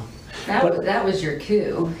people. That was your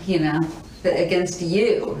coup, against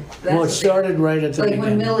you. Well, it started right at the like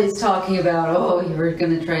beginning. when Millie's talking about, you were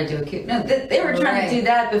going to try to do a coup. No, they were trying to do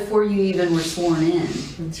that before you even were sworn in.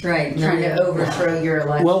 That's right. Trying to overthrow your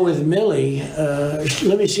election. Well, with Millie,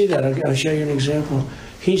 let me see that. I'll show you an example.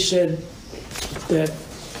 He said that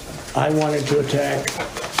I wanted to attack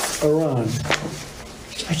Iran.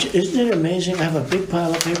 Isn't it amazing? I have a big pile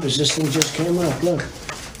of papers. This thing just came up. Look.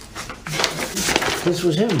 This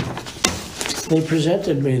was him. They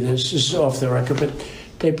presented me this. This is off the record, but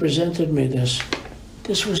they presented me this.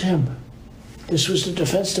 This was him. This was the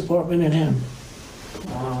Defense Department and him.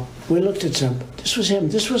 Wow. We looked at some. This was him.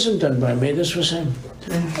 This wasn't done by me. This was him.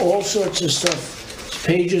 All sorts of stuff. It's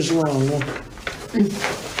pages long. Look.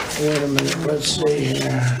 Wait a minute. Let's see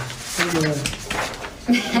here.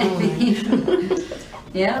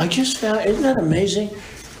 Yeah. I just found, isn't that amazing?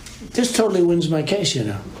 This totally wins my case,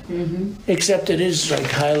 Mm-hmm. Except it is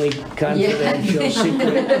like highly confidential,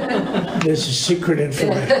 secret. This is secret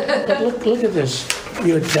information. But look at this.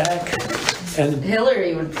 You attack, and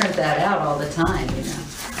Hillary would print that out all the time,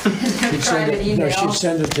 she'd send it, no, she'd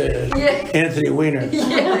send it to Anthony Weiner,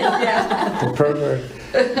 the pervert.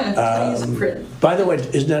 By the way,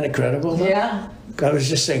 isn't that incredible? Yeah. I was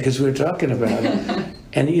just saying because we were talking about it,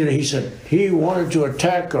 and he said he wanted to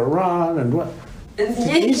attack Iran and what.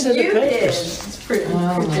 These are the papers.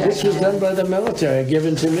 This was done by the military,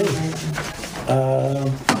 given to me.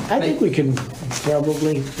 I think we can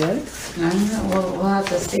probably, right? I don't know. We'll have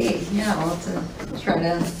to see. Yeah, we'll have to try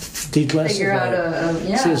to Declassify. figure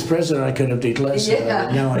out See, as president, I could have declassified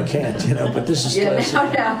it. Now I can't, but this is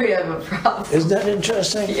classified. now we have a problem. Isn't that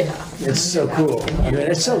interesting? Yeah. It's so cool. I mean,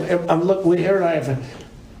 it's so. Here and I have.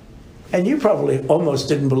 And you probably almost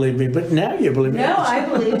didn't believe me, but now you believe me. No, I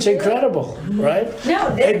believe it's incredible, right?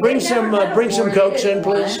 No, hey, bring some Cokes in,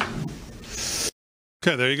 please.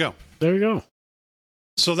 Okay, there you go. There you go.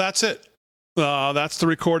 So that's it. That's the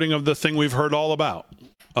recording of the thing we've heard all about.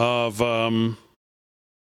 Of I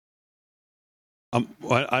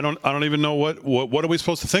don't even know what are we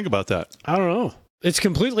supposed to think about that? I don't know. It's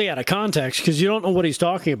completely out of context because you don't know what he's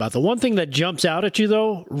talking about. The one thing that jumps out at you,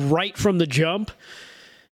 though, right from the jump,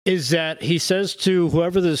 is that he says to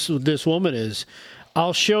whoever this woman is,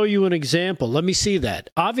 I'll show you an example. Let me see that.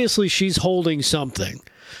 Obviously, she's holding something.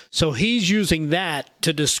 So he's using that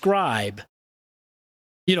to describe,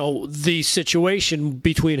 the situation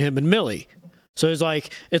between him and Millie. So it's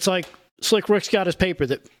like Slick Rick's got his paper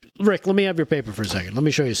that, Rick, let me have your paper for a second. Let me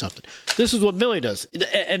show you something. This is what Millie does.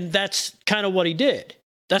 And that's kind of what he did.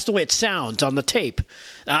 That's the way it sounds on the tape.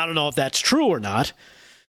 I don't know if that's true or not.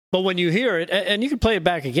 But when you hear it, and you can play it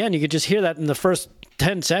back again, you could just hear that in the first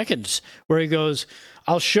 10 seconds where he goes,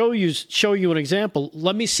 I'll show you an example.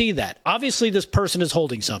 Let me see that. Obviously, this person is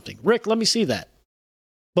holding something. Rick, let me see that.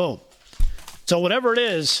 Boom. So whatever it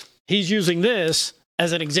is, he's using this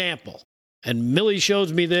as an example. And Millie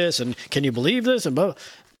shows me this, and can you believe this? And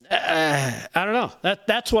I don't know.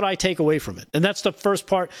 That's what I take away from it. And that's the first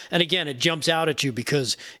part. And again, it jumps out at you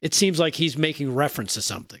because it seems like he's making reference to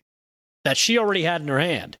something that she already had in her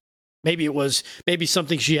hand. Maybe it was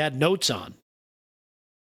something she had notes on.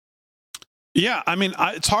 Yeah, I mean,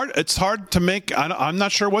 it's hard to make. I'm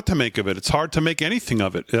not sure what to make of it. It's hard to make anything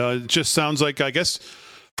of it. It just sounds like, I guess,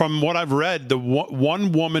 from what I've read, the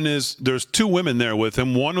one woman there's two women there with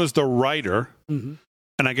him. One was the writer, and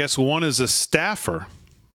I guess one is a staffer.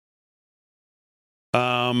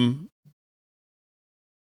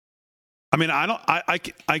 I mean,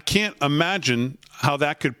 I can't imagine how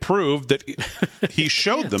that could prove that he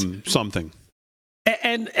showed them something.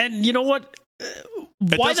 And you know what?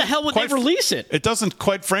 Why the hell would they release it? It doesn't,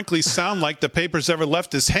 quite frankly, sound like the papers ever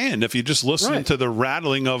left his hand. If you just listen to the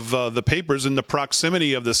rattling of the papers and the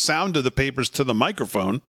proximity of the sound of the papers to the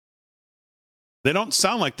microphone, they don't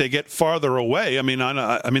sound like they get farther away. I mean,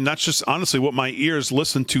 that's just honestly what my ears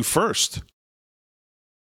listen to first.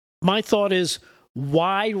 My thought is,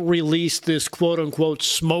 why release this quote-unquote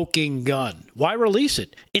smoking gun? Why release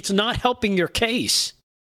it? It's not helping your case.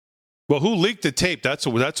 Well, who leaked the tape? That's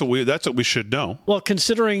what we should know. Well,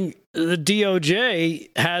 considering the DOJ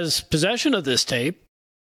has possession of this tape,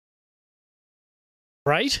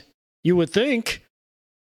 right? You would think.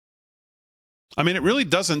 I mean, it really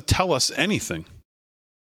doesn't tell us anything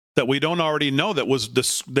that we don't already know. That was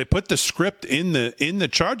they put the script in the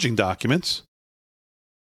charging documents.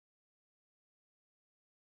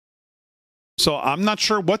 So I'm not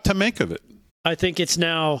sure what to make of it. I think it's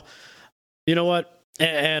now, you know what?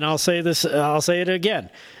 And I'll say it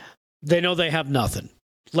again. They know they have nothing.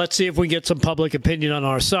 Let's see if we get some public opinion on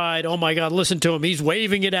our side. Oh my God, listen to him. He's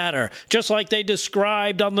waving it at her. Just like they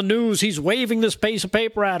described on the news. He's waving this piece of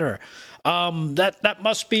paper at her. That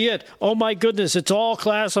must be it. Oh my goodness, it's all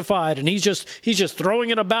classified, and he's just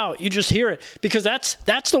throwing it about. You just hear it because that's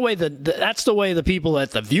the way the people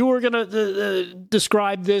at The View are going to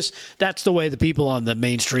describe this. That's the way the people on the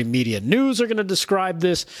mainstream media news are going to describe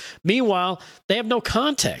this. Meanwhile, they have no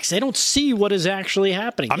context. They don't see what is actually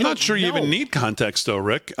happening. I'm not sure you even need context, though,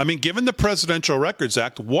 Rick. I mean, given the Presidential Records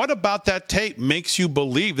Act, what about that tape makes you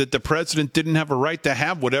believe that the president didn't have a right to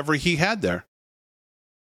have whatever he had there?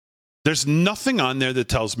 There's nothing on there that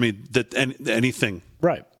tells me that anything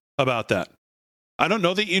about that. I don't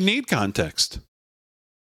know that you need context.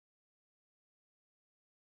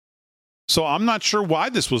 So I'm not sure why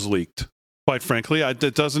this was leaked. Quite frankly, I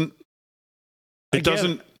think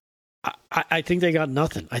they got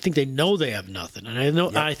nothing. I think they know they have nothing,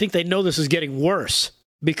 and I think they know this is getting worse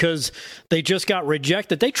because they just got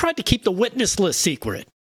rejected. They tried to keep the witness list secret.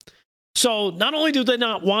 So not only do they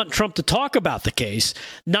not want Trump to talk about the case,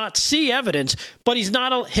 not see evidence, but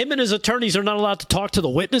him and his attorneys are not allowed to talk to the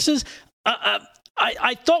witnesses.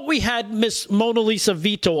 I thought we had Miss Mona Lisa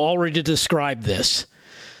Vito already described this.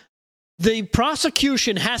 The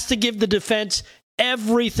prosecution has to give the defense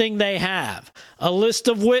everything they have. A list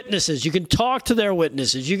of witnesses. You can talk to their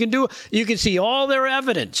witnesses. You can see all their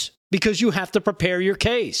evidence because you have to prepare your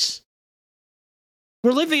case.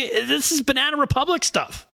 This is Banana Republic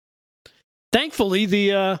stuff. Thankfully,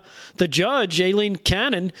 the judge, Aileen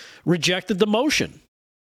Cannon, rejected the motion.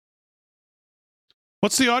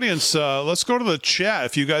 What's the audience? Let's go to the chat.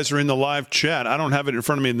 If you guys are in the live chat, I don't have it in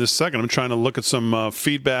front of me in this second. I'm trying to look at some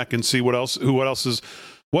feedback and see who else is.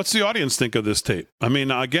 What's the audience think of this tape? I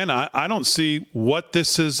mean, again, I don't see what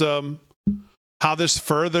this is, how this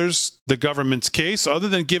furthers the government's case, other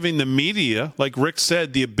than giving the media, like Rick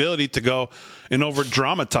said, the ability to go and over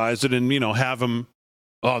dramatize it and have them.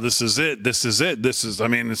 Oh, this is it. I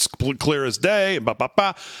mean, it's clear as day.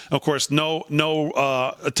 Of course,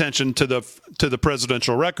 no attention to the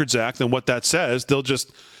Presidential Records Act and what that says.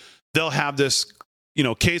 They'll have this,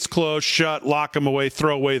 case closed, shut, lock them away,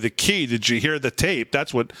 throw away the key. Did you hear the tape?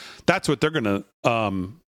 That's what they're going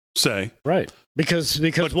to say. Right. Because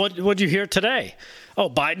what'd you hear today?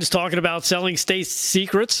 Oh, Biden's talking about selling state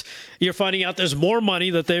secrets. You're finding out there's more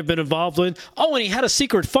money that they've been involved with. Oh, and he had a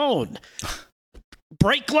secret phone.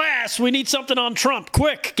 Break glass. We need something on Trump.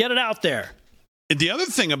 Quick, get it out there. And the other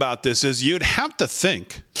thing about this is you'd have to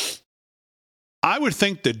think, I would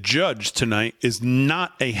think the judge tonight is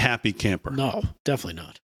not a happy camper. No, definitely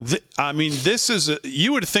not.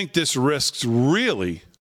 You would think this risks really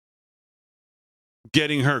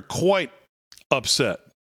getting her quite upset.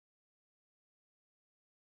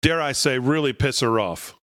 Dare I say, really piss her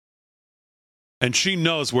off. And she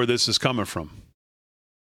knows where this is coming from.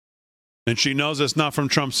 And she knows it's not from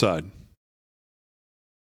Trump's side.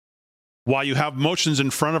 While you have motions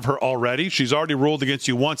in front of her already, she's already ruled against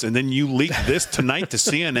you once, and then you leak this tonight to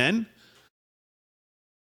CNN?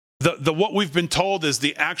 What we've been told is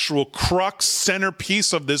the actual crux,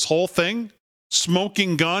 centerpiece of this whole thing,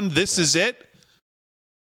 smoking gun, this is it?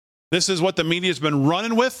 This is what the media's been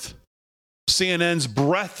running with? CNN's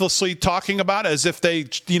breathlessly talking about as if they,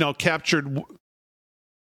 captured...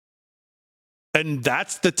 And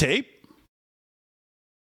that's the tape?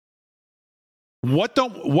 What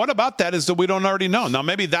about that is that we don't already know? Now,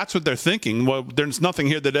 maybe that's what they're thinking. Well, there's nothing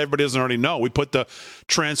here that everybody doesn't already know. We put the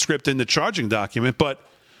transcript in the charging document, but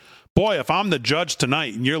Boy, if I'm the judge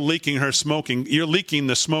tonight and you're leaking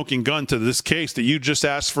the smoking gun to this case that you just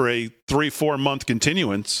asked for a 3-4 month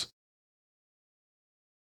continuance,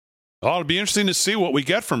 it'll be interesting to see what we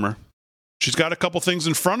get from her. She's got a couple things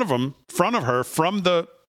in front of her from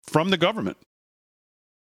the government.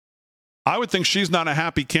 I would think she's not a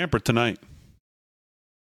happy camper tonight.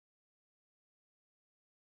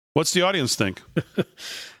 What's the audience think?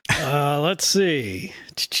 Let's see.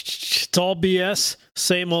 It's all BS.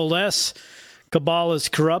 Same old S. Cabal is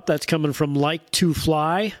corrupt. That's coming from Like to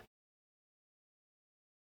Fly.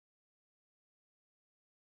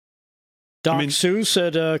 Doc Sue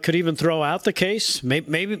said could even throw out the case.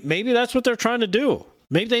 Maybe that's what they're trying to do.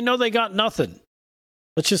 Maybe they know they got nothing.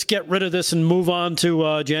 Let's just get rid of this and move on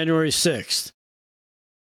to January 6th.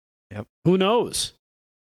 Yep. Who knows?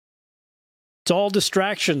 It's all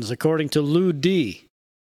distractions, according to Lou D.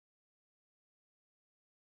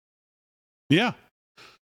 Yeah.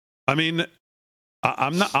 I mean,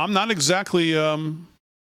 I'm not exactly sure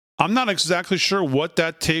what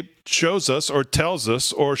that tape shows us or tells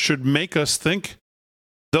us or should make us think.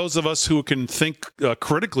 Those of us who can think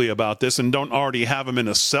critically about this and don't already have him in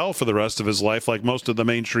a cell for the rest of his life, like most of the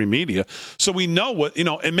mainstream media. So we know what,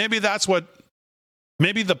 and maybe that's what,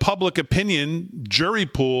 maybe the public opinion jury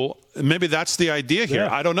pool, maybe that's the idea here.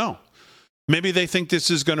 Yeah. I don't know. Maybe they think this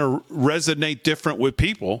is going to resonate different with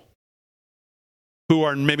people who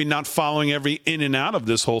are maybe not following every in and out of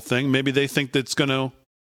this whole thing. Maybe they think that's going to,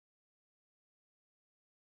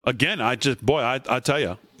 again, I tell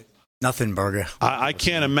you. Nothing, Burger. I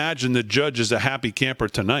can't imagine the judge is a happy camper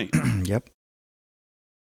tonight. Yep.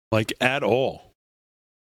 Like, at all.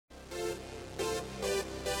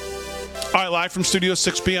 All right, live from Studio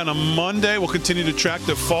 6B on a Monday. We'll continue to track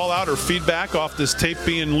the fallout or feedback off this tape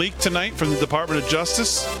being leaked tonight from the Department of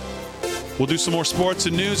Justice. We'll do some more sports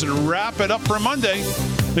and news and wrap it up for a Monday.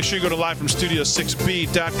 Make sure you go to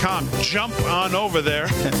livefromstudio6b.com. Jump on over there.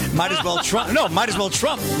 Might as well Trump. No, might as well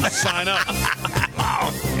Trump. Sign up.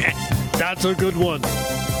 That's a good one. I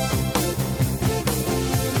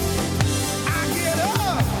get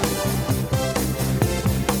up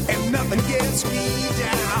and nothing gets me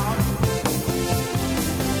down.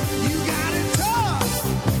 You got it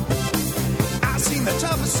tough. I've seen the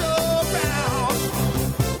toughest around.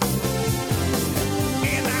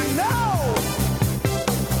 And I know,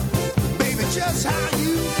 baby, just how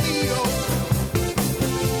you feel.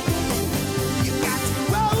 You got to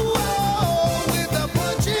roll with the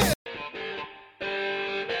punches.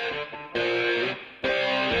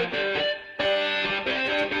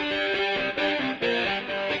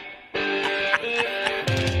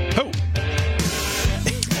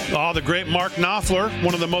 Oh, the great Mark Knopfler,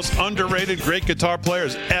 one of the most underrated great guitar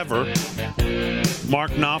players ever.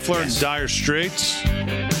 Mark Knopfler in Dire Straits.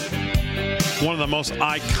 One of the most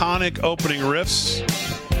iconic opening riffs.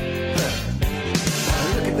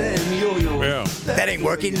 Look at them yo-yo. Yeah. That ain't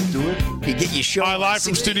working. You get your show. All right, live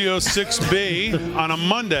from Studio 6B on a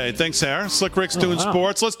Monday. Thanks, Harry. Slick Rick's doing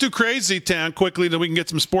sports. Let's do Crazy Town quickly, then we can get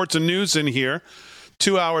some sports and news in here.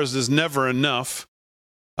 2 hours is never enough.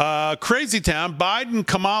 Crazy Town, Biden,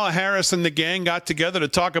 Kamala Harris, and the gang got together to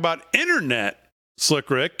talk about internet. Slick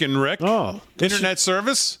Rick and Rick. Oh, internet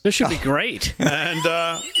service. This should be great.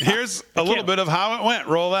 And here's a little bit of how it went.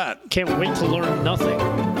 Roll that. Can't wait to learn nothing.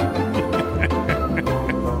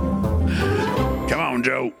 Come on,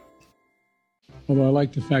 Joe. Although I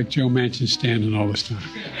like the fact Joe Manchin's standing all this time.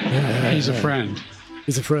 He's a friend.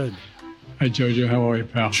 He's a friend. Hi, Jojo. How are you,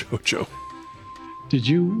 pal? Joe. Did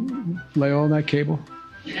you lay all that cable?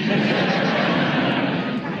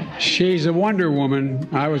 She's a Wonder Woman.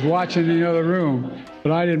 I was watching in the other room,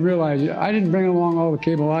 but I didn't realize I didn't bring along all the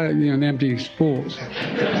cable, the empty spools.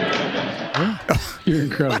 You're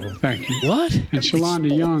incredible. Thank you. What? And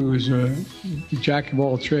Shalonda Young, who's a jack of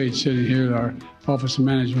all trades, sitting here at our Office of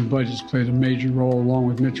Management Budgets, played a major role along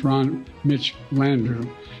with Mitch Landrieu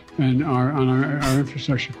and our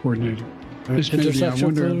infrastructure coordinator. This made me, I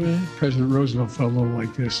wonder if President Roosevelt felt a little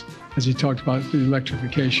like this as he talked about the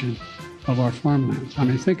electrification of our farmlands. I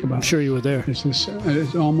mean, think about it. I'm sure you were there. It's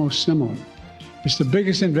almost similar. It's the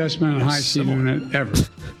biggest investment in high-speed internet ever.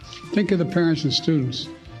 Think of the parents and students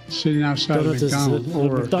sitting outside of McDonald's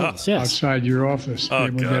or outside your office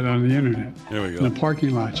to be able to get on the internet. There we go. In the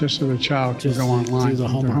parking lot, just so the child can go online and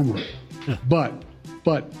do their homework. Yeah. But,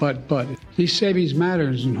 these savings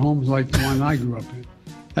matters in homes like the one I grew up in.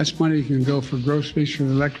 That's money you can go for groceries, for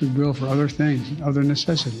the electric bill, for other things, other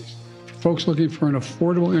necessities. Folks looking for an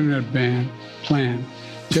affordable internet plan,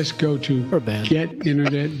 just go to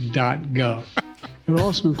getinternet.gov. It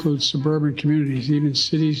also includes suburban communities, even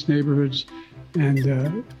cities, neighborhoods,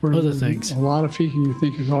 And Other things. A lot of feature you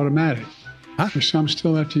think is automatic. Huh? For some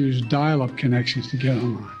still have to use dial-up connections to get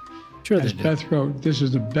online. Sure they As do. Beth wrote, this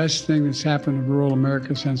is the best thing that's happened to rural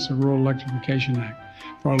America since the Rural Electrification Act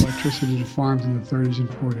brought electricity to farms in the 30s and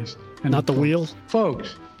 40s. And Not the wheel?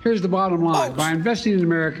 Folks, here's the bottom line. By investing in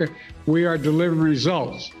America, we are delivering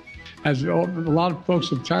results. As a lot of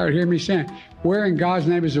folks are tired of hearing me saying, where in God's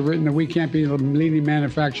name is it written that we can't be the leading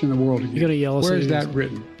manufacturer in the world again? You're gonna yell us Where at is you. that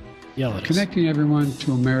written? Yell at us. Connecting everyone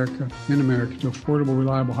to America, in America, to affordable,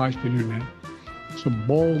 reliable, high-speed internet. It's a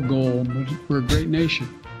bold goal, but we're a great nation.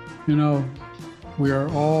 You know, we are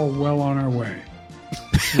all well on our way.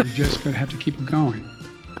 We're just going to have to keep it going.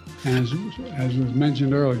 And as was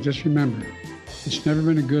mentioned earlier, just remember, it's never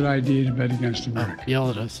been a good idea to bet against America.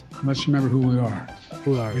 Yell at us. Let's remember who we are.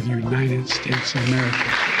 Who are We're we? the United States of America.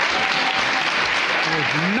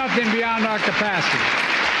 There's nothing beyond our capacity.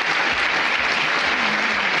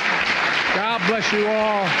 God bless you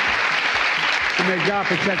all, and may God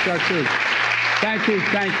protect our troops. Thank you,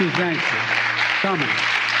 thank you, thank you. Coming.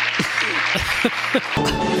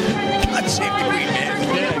 God save the Queen,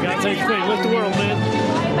 man. Yeah, God save the Queen. Lift the world, man.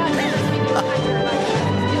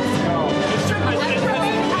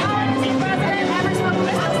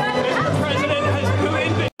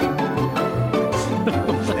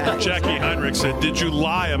 Jackie Heinrich said, "Did you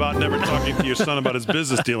lie about never talking to your son about his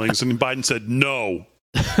business dealings?" And Biden said, "No,"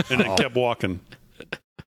 and then kept walking.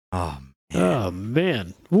 Oh,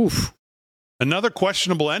 man. Oof. Another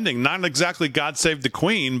questionable ending. Not exactly God save the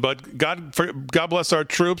Queen, but God bless our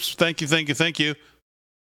troops. Thank you, thank you, thank you.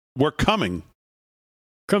 We're coming.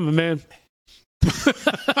 Coming, man.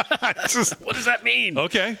 Just- What does that mean?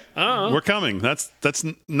 okay, Uh-huh. we're coming. That's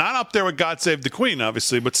not up there with God save the Queen,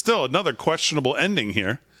 obviously, but still another questionable ending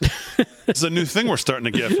here. It's a new thing we're starting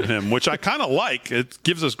to get from him, which I kind of like. It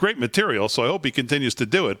gives us great material, so I hope he continues to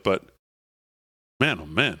do it. But man, oh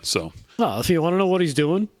man, so Well, if you want to know what he's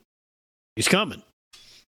doing, he's coming.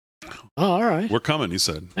 Oh, all right. we're coming, he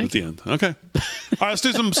said Thank at the end. Okay. All right, let's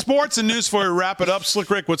do some sports and news before we wrap it up.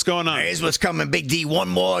 Slick Rick, what's going on? Here's what's coming, Big D. One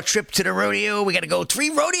more trip to the rodeo. We got to go 3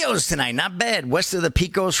 rodeos tonight. Not bad. West of the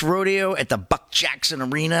Pecos Rodeo at the Buck Jackson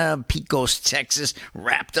Arena, Pecos, Texas.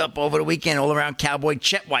 Wrapped up over the weekend all around cowboy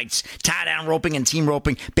Chet White's tie-down roping and team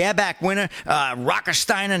roping. Bareback winner, Rocker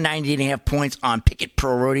Steiner, 98.5 points on Pickett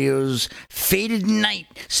Pro Rodeos. Faded Knight,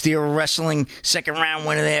 steel wrestling, second round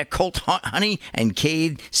winner there. Colt Honey and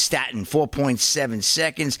Cade Staten, 4.7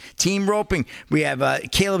 seconds. Team roping, we have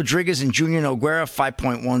Caleb Driggers and Junior Noguera,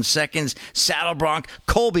 5.1 seconds. Saddle Bronc,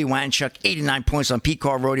 Colby Wanchuk, 89 points on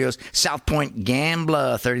P-Car Rodeos. South Point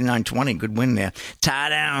Gambler, 39.20. Good win there. Tie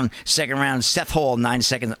down, second round, Seth Hall, 9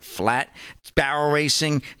 seconds flat. Barrel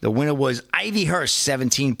racing, the winner was Ivy Hurst,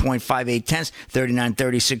 17.58 tenths,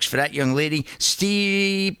 39.36 for that young lady.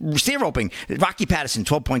 Steer roping, Rocky Patterson,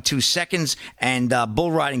 12.2 seconds. And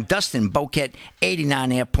bull riding, Dustin Boquet,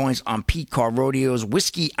 89.5 points on P-Car Rodeos.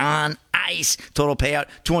 Whiskey on Ice, total payout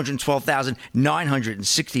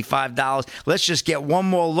 $212,965. Let's just get one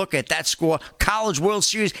more look at that score. College World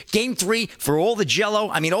Series, Game 3 for all the Jello.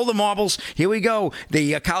 I mean, all the marbles. Here we go.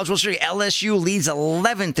 The College World Series, LSU leads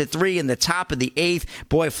 11-3 in the top of the 8th.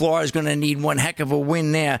 Boy, Florida's going to need one heck of a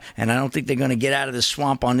win there, and I don't think they're going to get out of the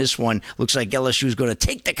swamp on this one. Looks like LSU is going to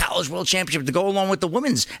take the College World Championship to go along with the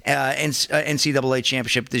women's NCAA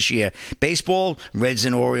championship this year. Baseball, Reds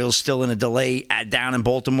and Orioles still in a delay down in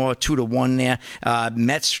Baltimore, 2-1 there.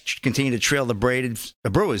 Mets continue to trail the Brewers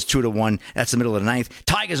 2-1. That's the middle of the 9th.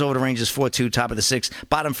 Tigers over the Rangers 4-2, top of the 6th.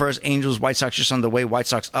 Bottom first, Angels, White Sox just underway. White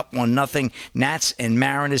Sox up 1-0. Nats and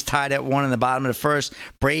Mariners tied at 1 in the bottom of the first.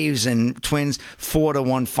 Braves and Twins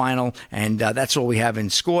 4-1 final. And that's all we have in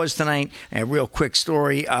scores tonight. A real quick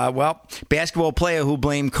story. Basketball player who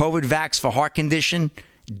blamed COVID vax for heart condition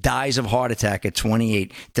dies of heart attack at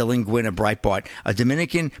 28. Dylan Gwynn of Breitbart. A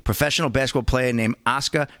Dominican professional basketball player named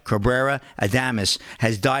Oscar Cabrera Adames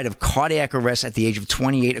has died of cardiac arrest at the age of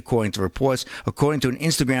 28, according to reports. According to an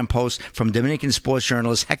Instagram post from Dominican sports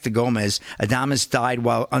journalist Hector Gomez, Adames died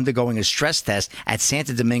while undergoing a stress test at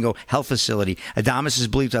Santo Domingo Health Facility. Adames is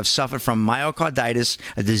believed to have suffered from myocarditis,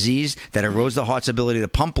 a disease that erodes the heart's ability to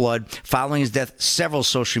pump blood. Following his death, several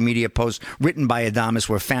social media posts written by Adames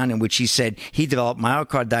were found in which he said he developed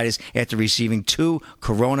myocarditis after receiving 2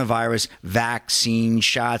 coronavirus vaccine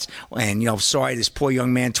shots. And, sorry, this poor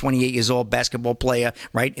young man, 28 years old, basketball player,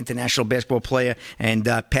 right? International basketball player, and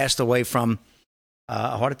passed away from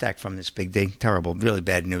a heart attack from this Big Day. Terrible. Really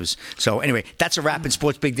bad news. So, anyway, that's a wrap in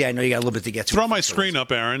sports Big Day. I know you got a little bit to get to. Throw my screen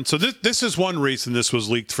up, Aaron. So this is one reason this was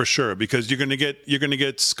leaked for sure, because you're going to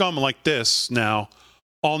get scum like this now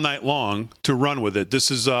all night long to run with it.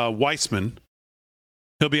 This is Weissman.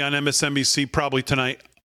 He'll be on MSNBC probably tonight,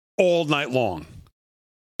 all night long.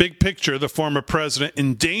 Big picture, the former president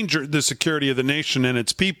endangered the security of the nation and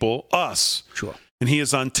its people, us. Sure. And he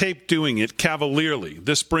is on tape doing it cavalierly.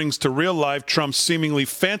 This brings to real life Trump's seemingly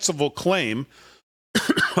fanciful claim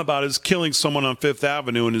about his killing someone on Fifth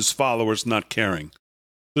Avenue and his followers not caring.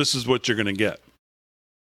 This is what you're going to get.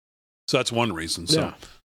 So that's one reason. So, Yeah.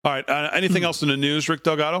 All right. Anything else in the news, Rick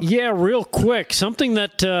Delgado? Yeah, real quick. Something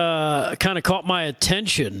that kind of caught my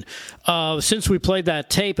attention since we played that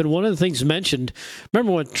tape. And one of the things mentioned,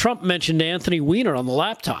 remember when Trump mentioned Anthony Weiner on the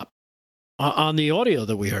laptop, on the audio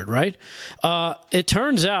that we heard, right? It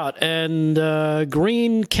turns out, and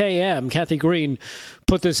Green KM, Kathy Green,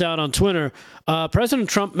 put this out on Twitter. President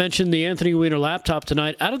Trump mentioned the Anthony Weiner laptop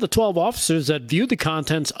tonight. Out of the 12 officers that viewed the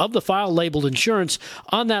contents of the file labeled insurance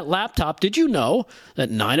on that laptop, did you know that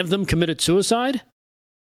 9 of them committed suicide?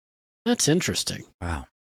 That's interesting. Wow.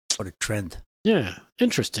 What a trend. Yeah,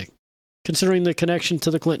 interesting, considering the connection to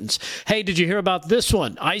the Clintons. Hey, did you hear about this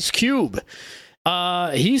one? Ice Cube.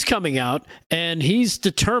 He's coming out, and he's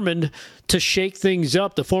determined to shake things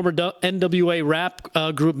up. The former NWA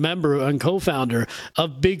rap group member and co-founder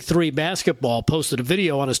of Big 3 Basketball posted a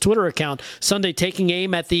video on his Twitter account Sunday taking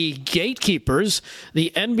aim at the gatekeepers,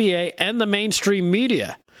 the NBA, and the mainstream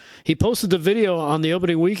media. He posted the video on the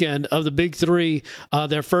opening weekend of the Big 3,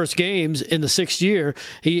 their first games in the 6th year.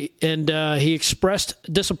 He expressed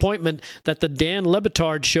disappointment that the Dan Le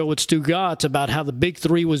Batard show with Stu Gatz about how the Big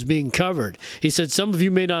 3 was being covered. He said, "Some of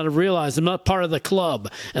you may not have realized I'm not part of the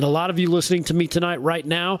club. And a lot of you listening to me tonight right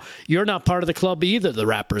now, you're not part of the club either," the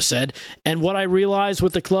rapper said. "And what I realized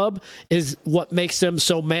with the club is what makes them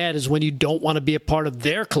so mad is when you don't want to be a part of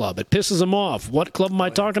their club. It pisses them off." What club am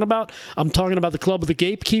I talking about? I'm talking about the club of the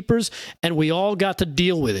gatekeepers. And we all got to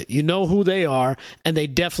deal with it. You know who they are, and they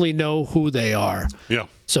definitely know who they are. Yeah.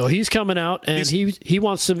 So he's coming out, and he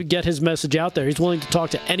wants to get his message out there. He's willing to talk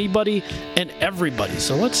to anybody and everybody.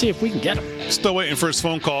 So let's see if we can get him. Still waiting for his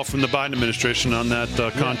phone call from the Biden administration on that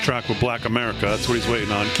contract with Black America. That's what he's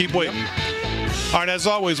waiting on. Keep waiting. All right, as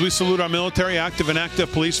always, we salute our military, active and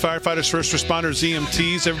inactive police, firefighters, first responders,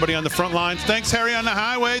 EMTs, everybody on the front lines. Thanks, Harry, on the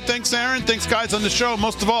highway. Thanks, Aaron. Thanks, guys, on the show.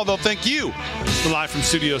 Most of all, though, thank you, the Live from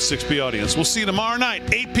Studio 6B audience. We'll see you tomorrow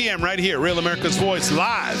night, 8 p.m. right here, Real America's Voice,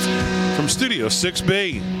 live from Studio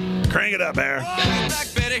 6B. Crank it up, Aaron. Back,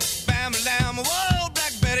 Betty.